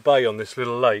nice little bay on this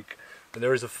little lake, and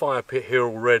there is a fire pit here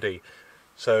already,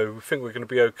 so we think we're going to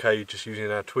be okay just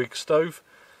using our twig stove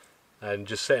and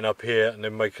just setting up here and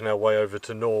then making our way over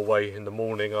to Norway in the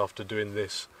morning after doing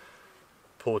this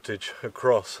portage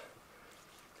across.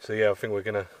 So yeah, I think we're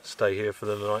going to stay here for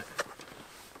the night.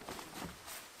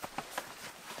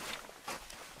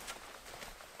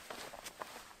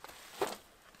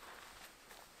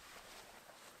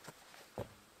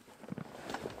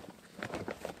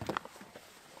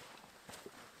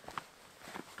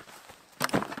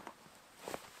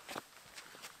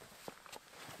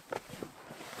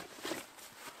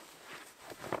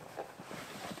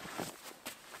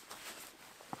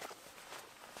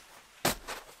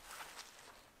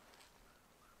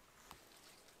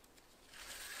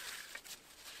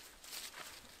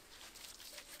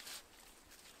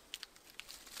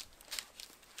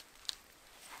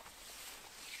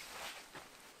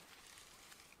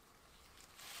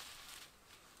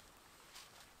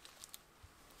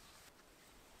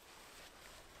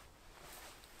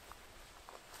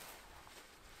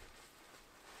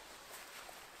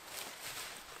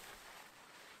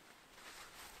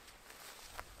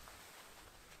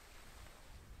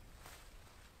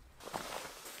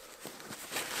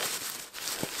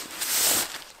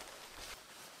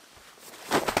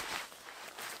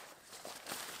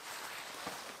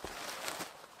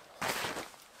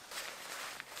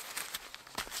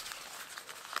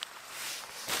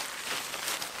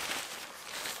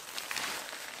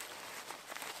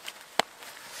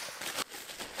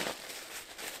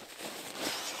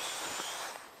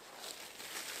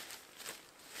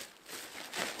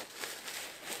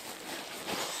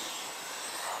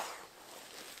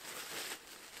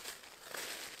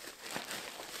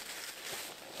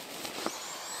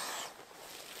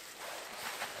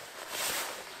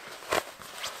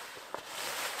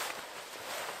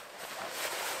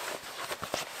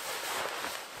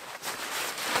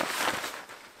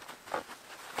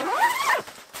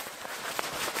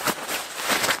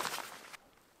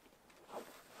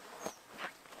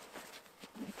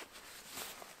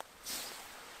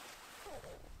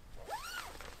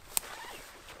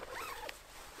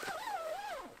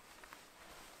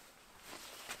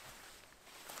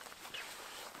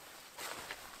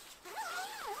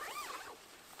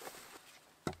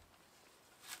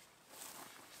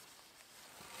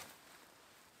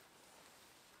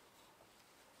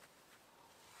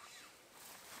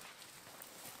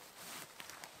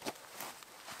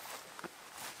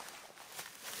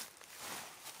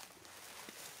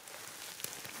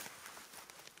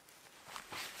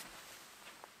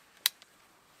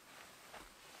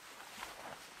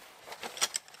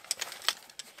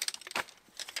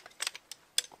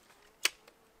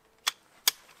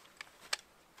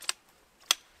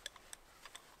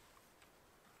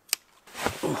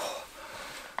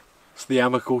 the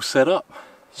hammock all set up.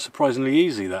 Surprisingly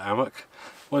easy, that hammock.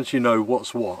 Once you know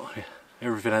what's what,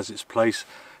 everything has its place,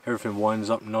 everything winds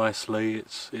up nicely,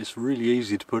 it's really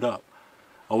easy to put up.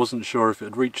 I wasn't sure if it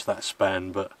had reached that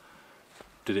span, but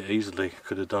did it easily.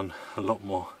 Could have done a lot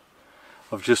more.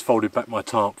 I've just folded back my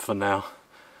tarp for now,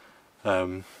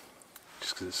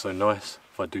 just because it's so nice.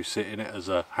 If I do sit in it as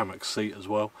a hammock seat as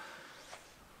well.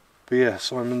 But yeah,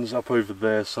 Simon's up over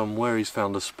there somewhere, he's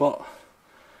found a spot.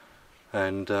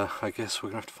 And I guess we're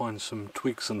going to have to find some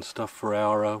twigs and stuff for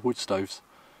our wood stoves.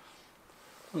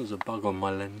 There's a bug on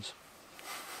my lens.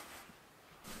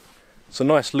 It's a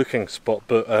nice looking spot,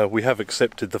 but we have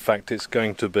accepted the fact it's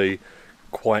going to be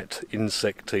quite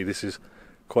insecty. This is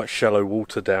quite shallow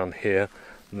water down here,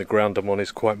 and the ground I'm on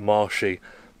is quite marshy.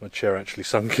 My chair actually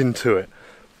sunk into it,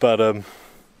 but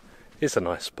it's a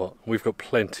nice spot. We've got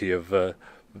plenty of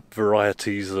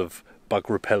varieties of bug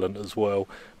repellent as well.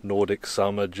 Nordic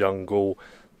summer, jungle,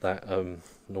 that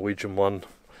Norwegian one,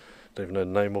 don't even know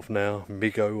the name of now,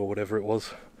 Migo or whatever it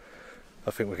was.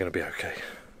 I think we're going to be okay.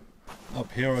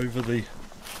 Up here over the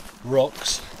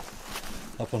rocks,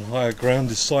 up on higher ground,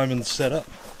 is Simon's setup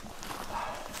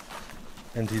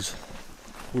and his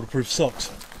waterproof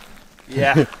socks.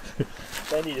 Yeah,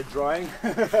 they needed drying.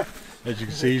 As you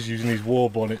can see, he's using his war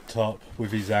bonnet tarp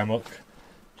with his hammock,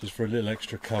 just for a little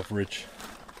extra coverage.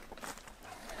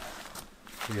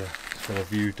 Yeah, it's got a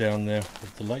view down there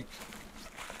of the lake.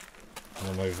 And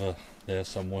I'm over there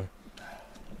somewhere.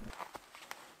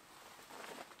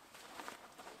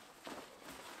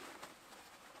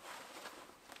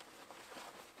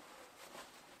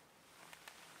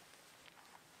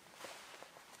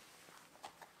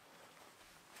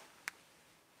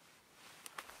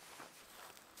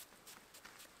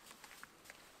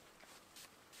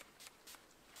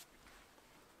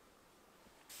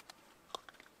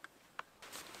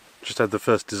 Just had the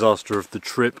first disaster of the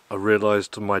trip. I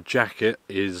realised my jacket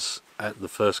is at the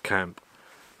first camp.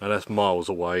 Now that's miles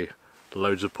away.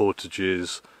 Loads of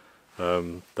portages,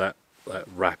 that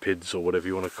rapids or whatever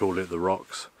you want to call it, the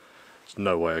rocks. There's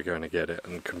no way I'm going to get it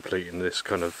and completing this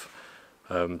kind of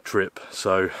trip.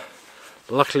 So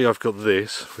luckily I've got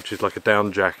this, which is like a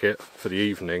down jacket for the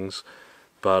evenings,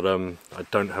 but I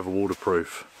don't have a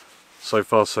waterproof. So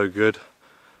far so good.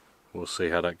 We'll see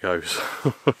how that goes.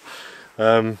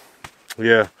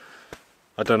 Yeah,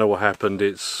 I don't know what happened.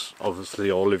 It's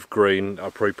obviously olive green. I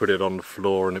probably put it on the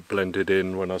floor and it blended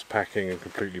in when I was packing and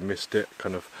completely missed it.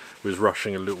 Kind of was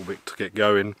rushing a little bit to get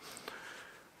going.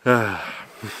 Well,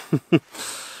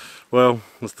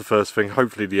 that's the first thing,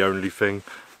 hopefully the only thing,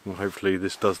 and hopefully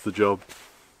this does the job.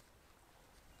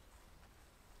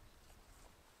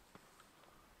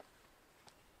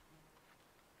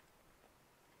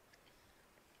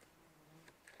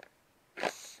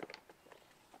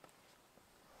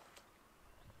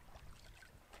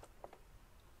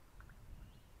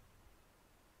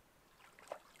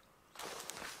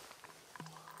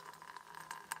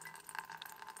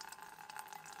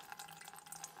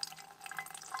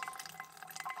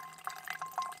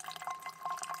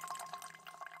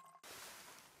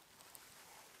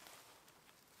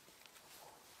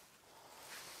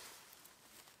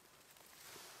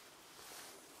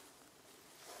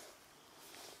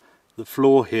 The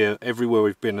floor here, everywhere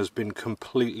we've been, has been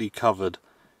completely covered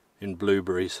in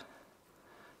blueberries.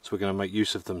 So we're going to make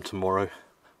use of them tomorrow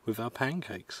with our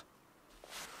pancakes.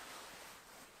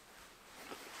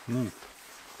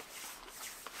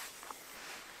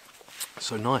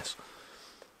 So nice.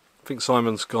 I think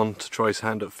Simon's gone to try his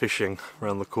hand at fishing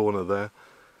around the corner there.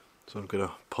 So I'm going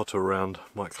to potter around,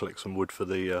 might collect some wood for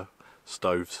the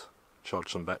stoves,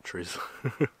 charge some batteries.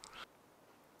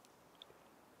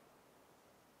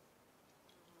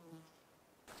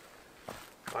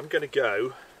 I'm going to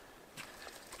go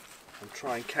and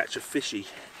try and catch a fishy.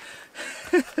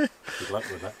 Good luck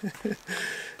with that.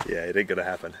 Yeah, it ain't going to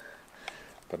happen.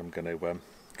 But I'm going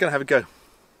to have a go.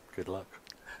 Good luck.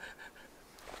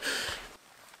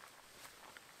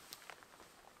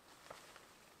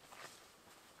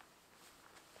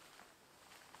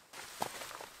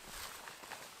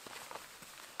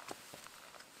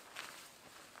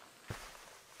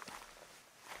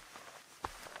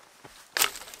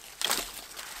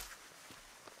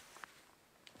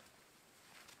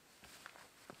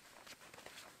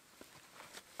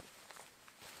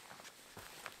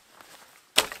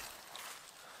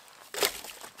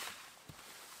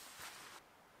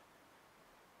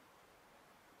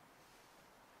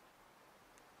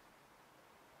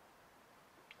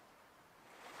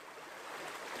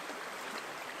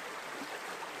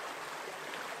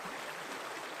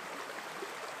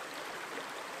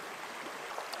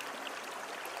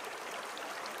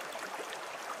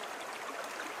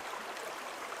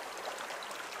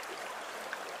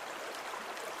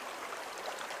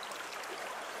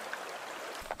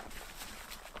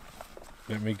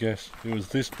 Let me guess, it was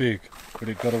this big, but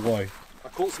it got away. I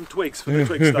caught some twigs for the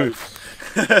twig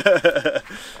stove.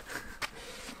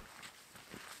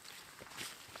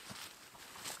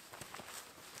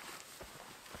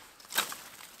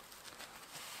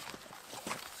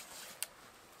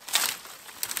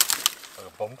 Like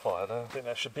a bonfire there. I think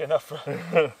that should be enough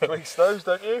for twig stoves,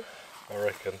 don't you? I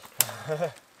reckon.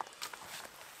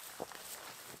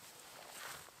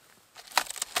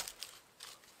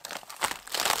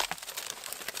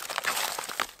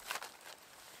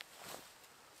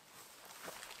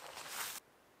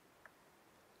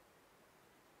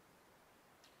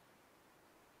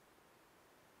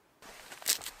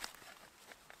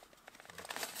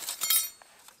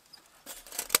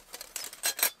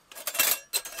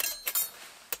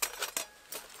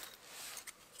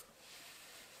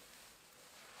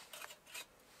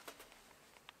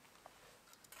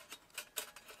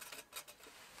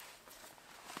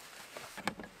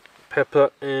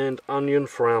 Pepper and onion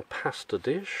for our pasta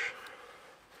dish.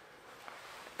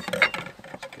 Let's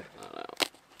get that out.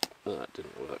 Oh, that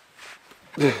didn't work.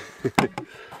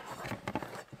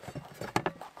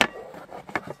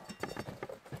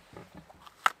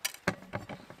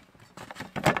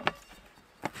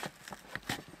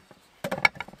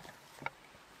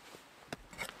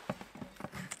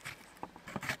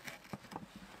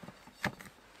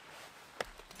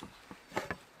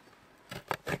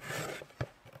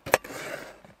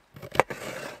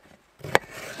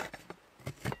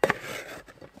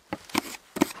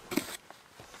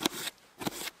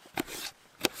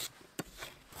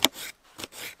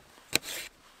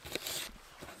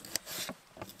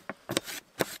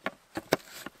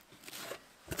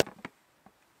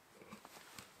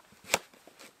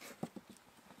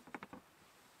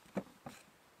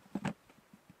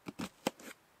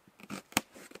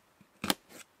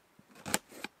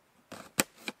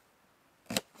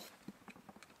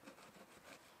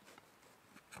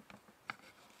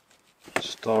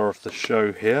 Star of the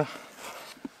show here,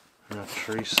 our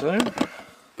chorizo.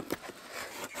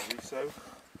 Chorizo?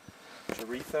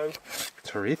 Chorizo.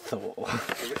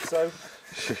 Chorizo?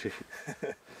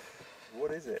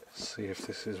 What is it? See if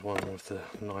this is one with the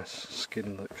nice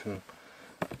skin that can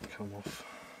come off.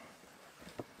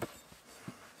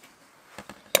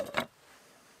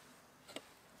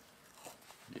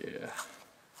 Yeah.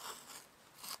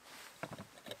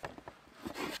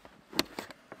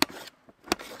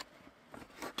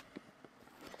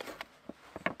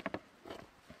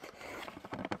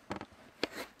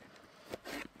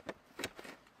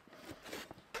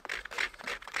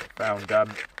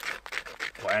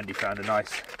 Andy found a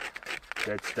nice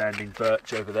dead standing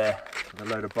birch over there with a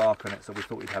load of bark on it, so we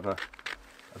thought we'd have a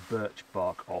birch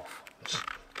bark off.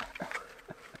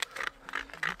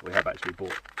 We have actually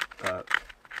bought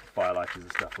firelighters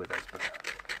and stuff with us,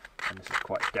 and this is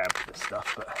quite damp, this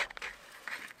stuff, but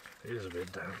it is a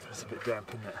bit damp. It's a bit damp,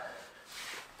 isn't it?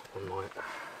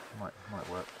 Might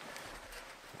work.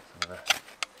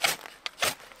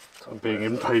 I'm being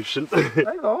impatient.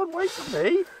 Hang on, wait for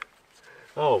me.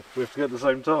 Oh, we have to go at the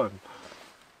same time?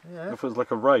 Yeah. It feels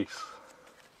like a race.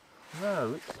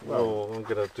 No, it's... Well, I'm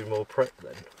going to do more prep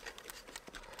then.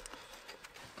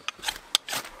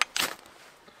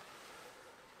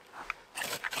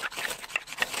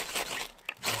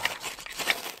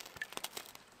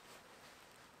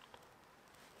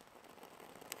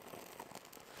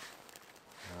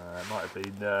 It might have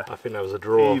been... I think that was a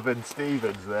draw. Even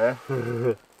Stevens there.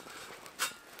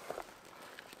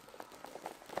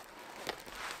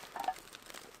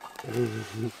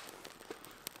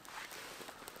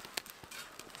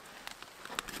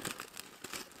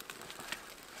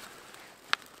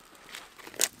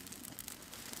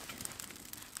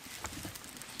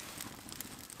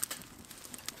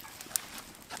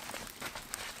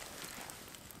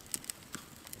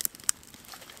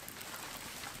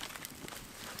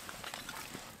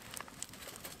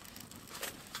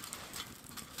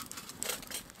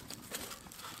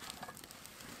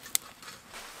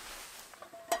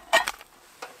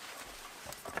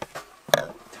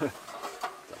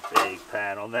 Big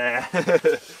pan on there. Right,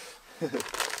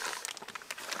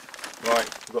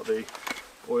 we've got the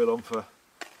oil on for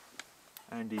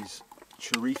Andy's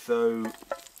chorizo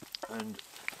and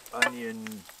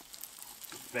onion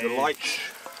delight,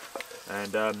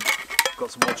 and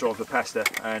got some water on for pasta.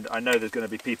 And I know there's going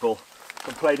to be people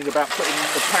complaining about putting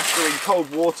the pasta in cold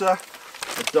water,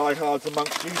 the diehards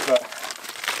amongst you, but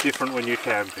different when you're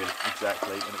camping.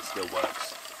 Exactly, and it still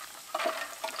works.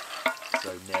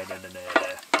 So no.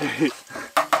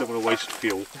 Don't want to waste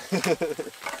fuel.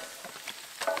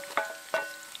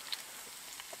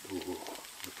 Ooh,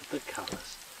 look at the colours.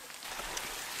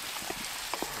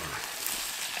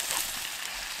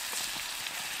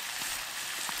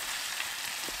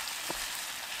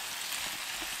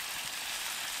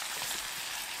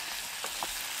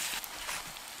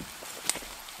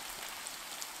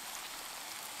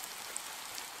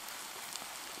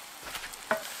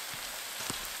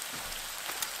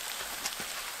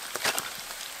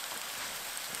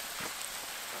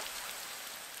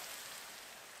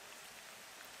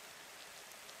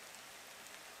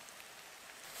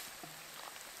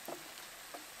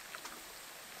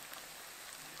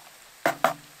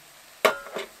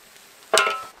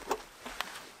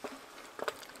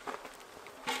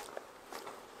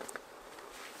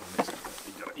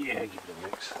 Yeah, give it a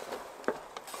mix.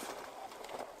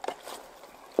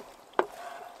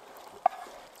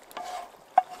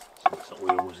 Some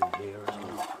oils in here as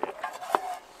well.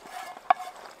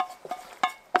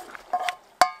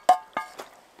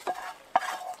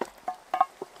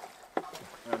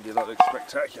 Andy, that looks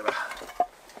spectacular.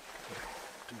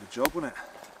 Do the job, wouldn't it?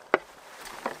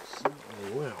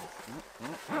 Certainly will.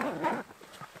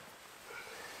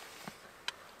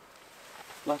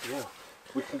 Bloody hell.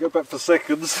 We can go back for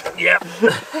seconds. Yep.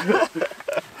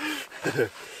 There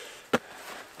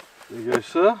you go,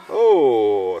 sir.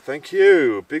 Oh, thank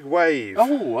you. Big wave.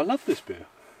 Oh, I love this beer.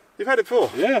 You've had it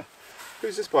before? Yeah.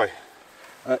 Who's this by?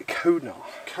 Canoe.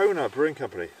 Canoe Brewing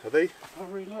Company. Are they? I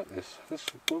really like this. This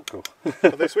is cool. Are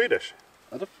they Swedish?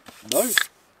 I don't know.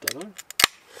 Don't know.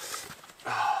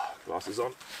 Glasses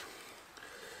on.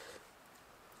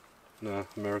 No,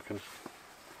 American.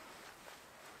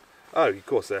 Oh, of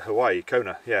course, they're Hawaii.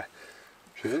 Kona, yeah.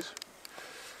 Cheers.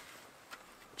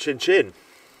 Chin chin.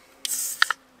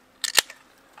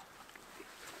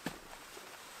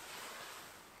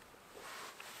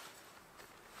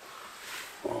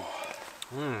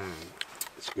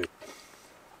 It's good.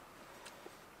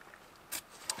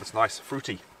 It's nice,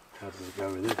 fruity. How does it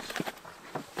go with this?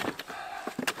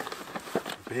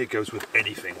 Beer goes with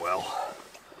anything well.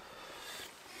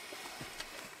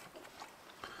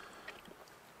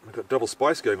 We've got double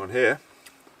spice going on here.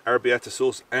 Arrabbiata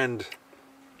sauce and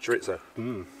chorizo.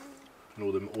 And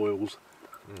all them oils.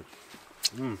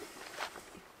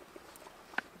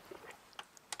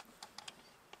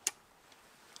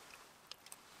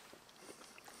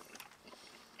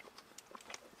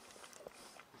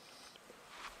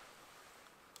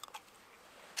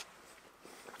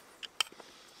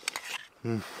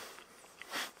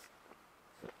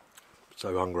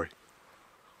 So hungry.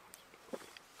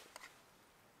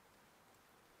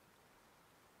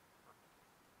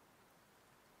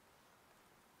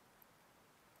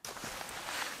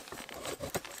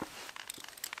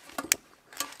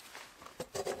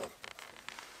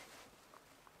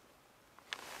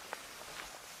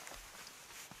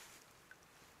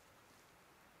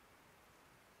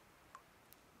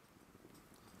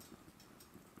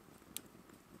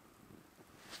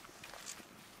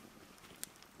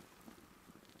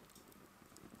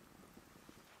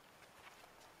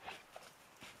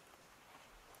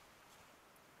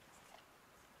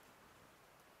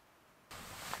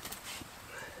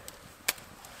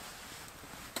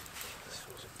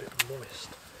 Moist.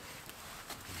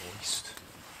 Moist.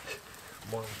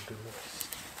 Mild and moist.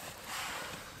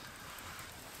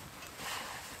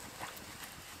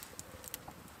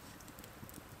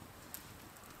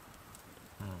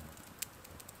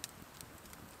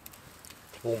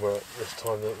 It's warmer at this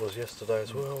time than it was yesterday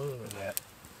as well, isn't it? Yeah.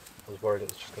 I was worried it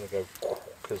was just going to go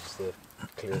because of the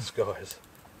clear skies.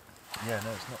 Yeah,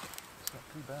 no, it's not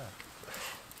too bad.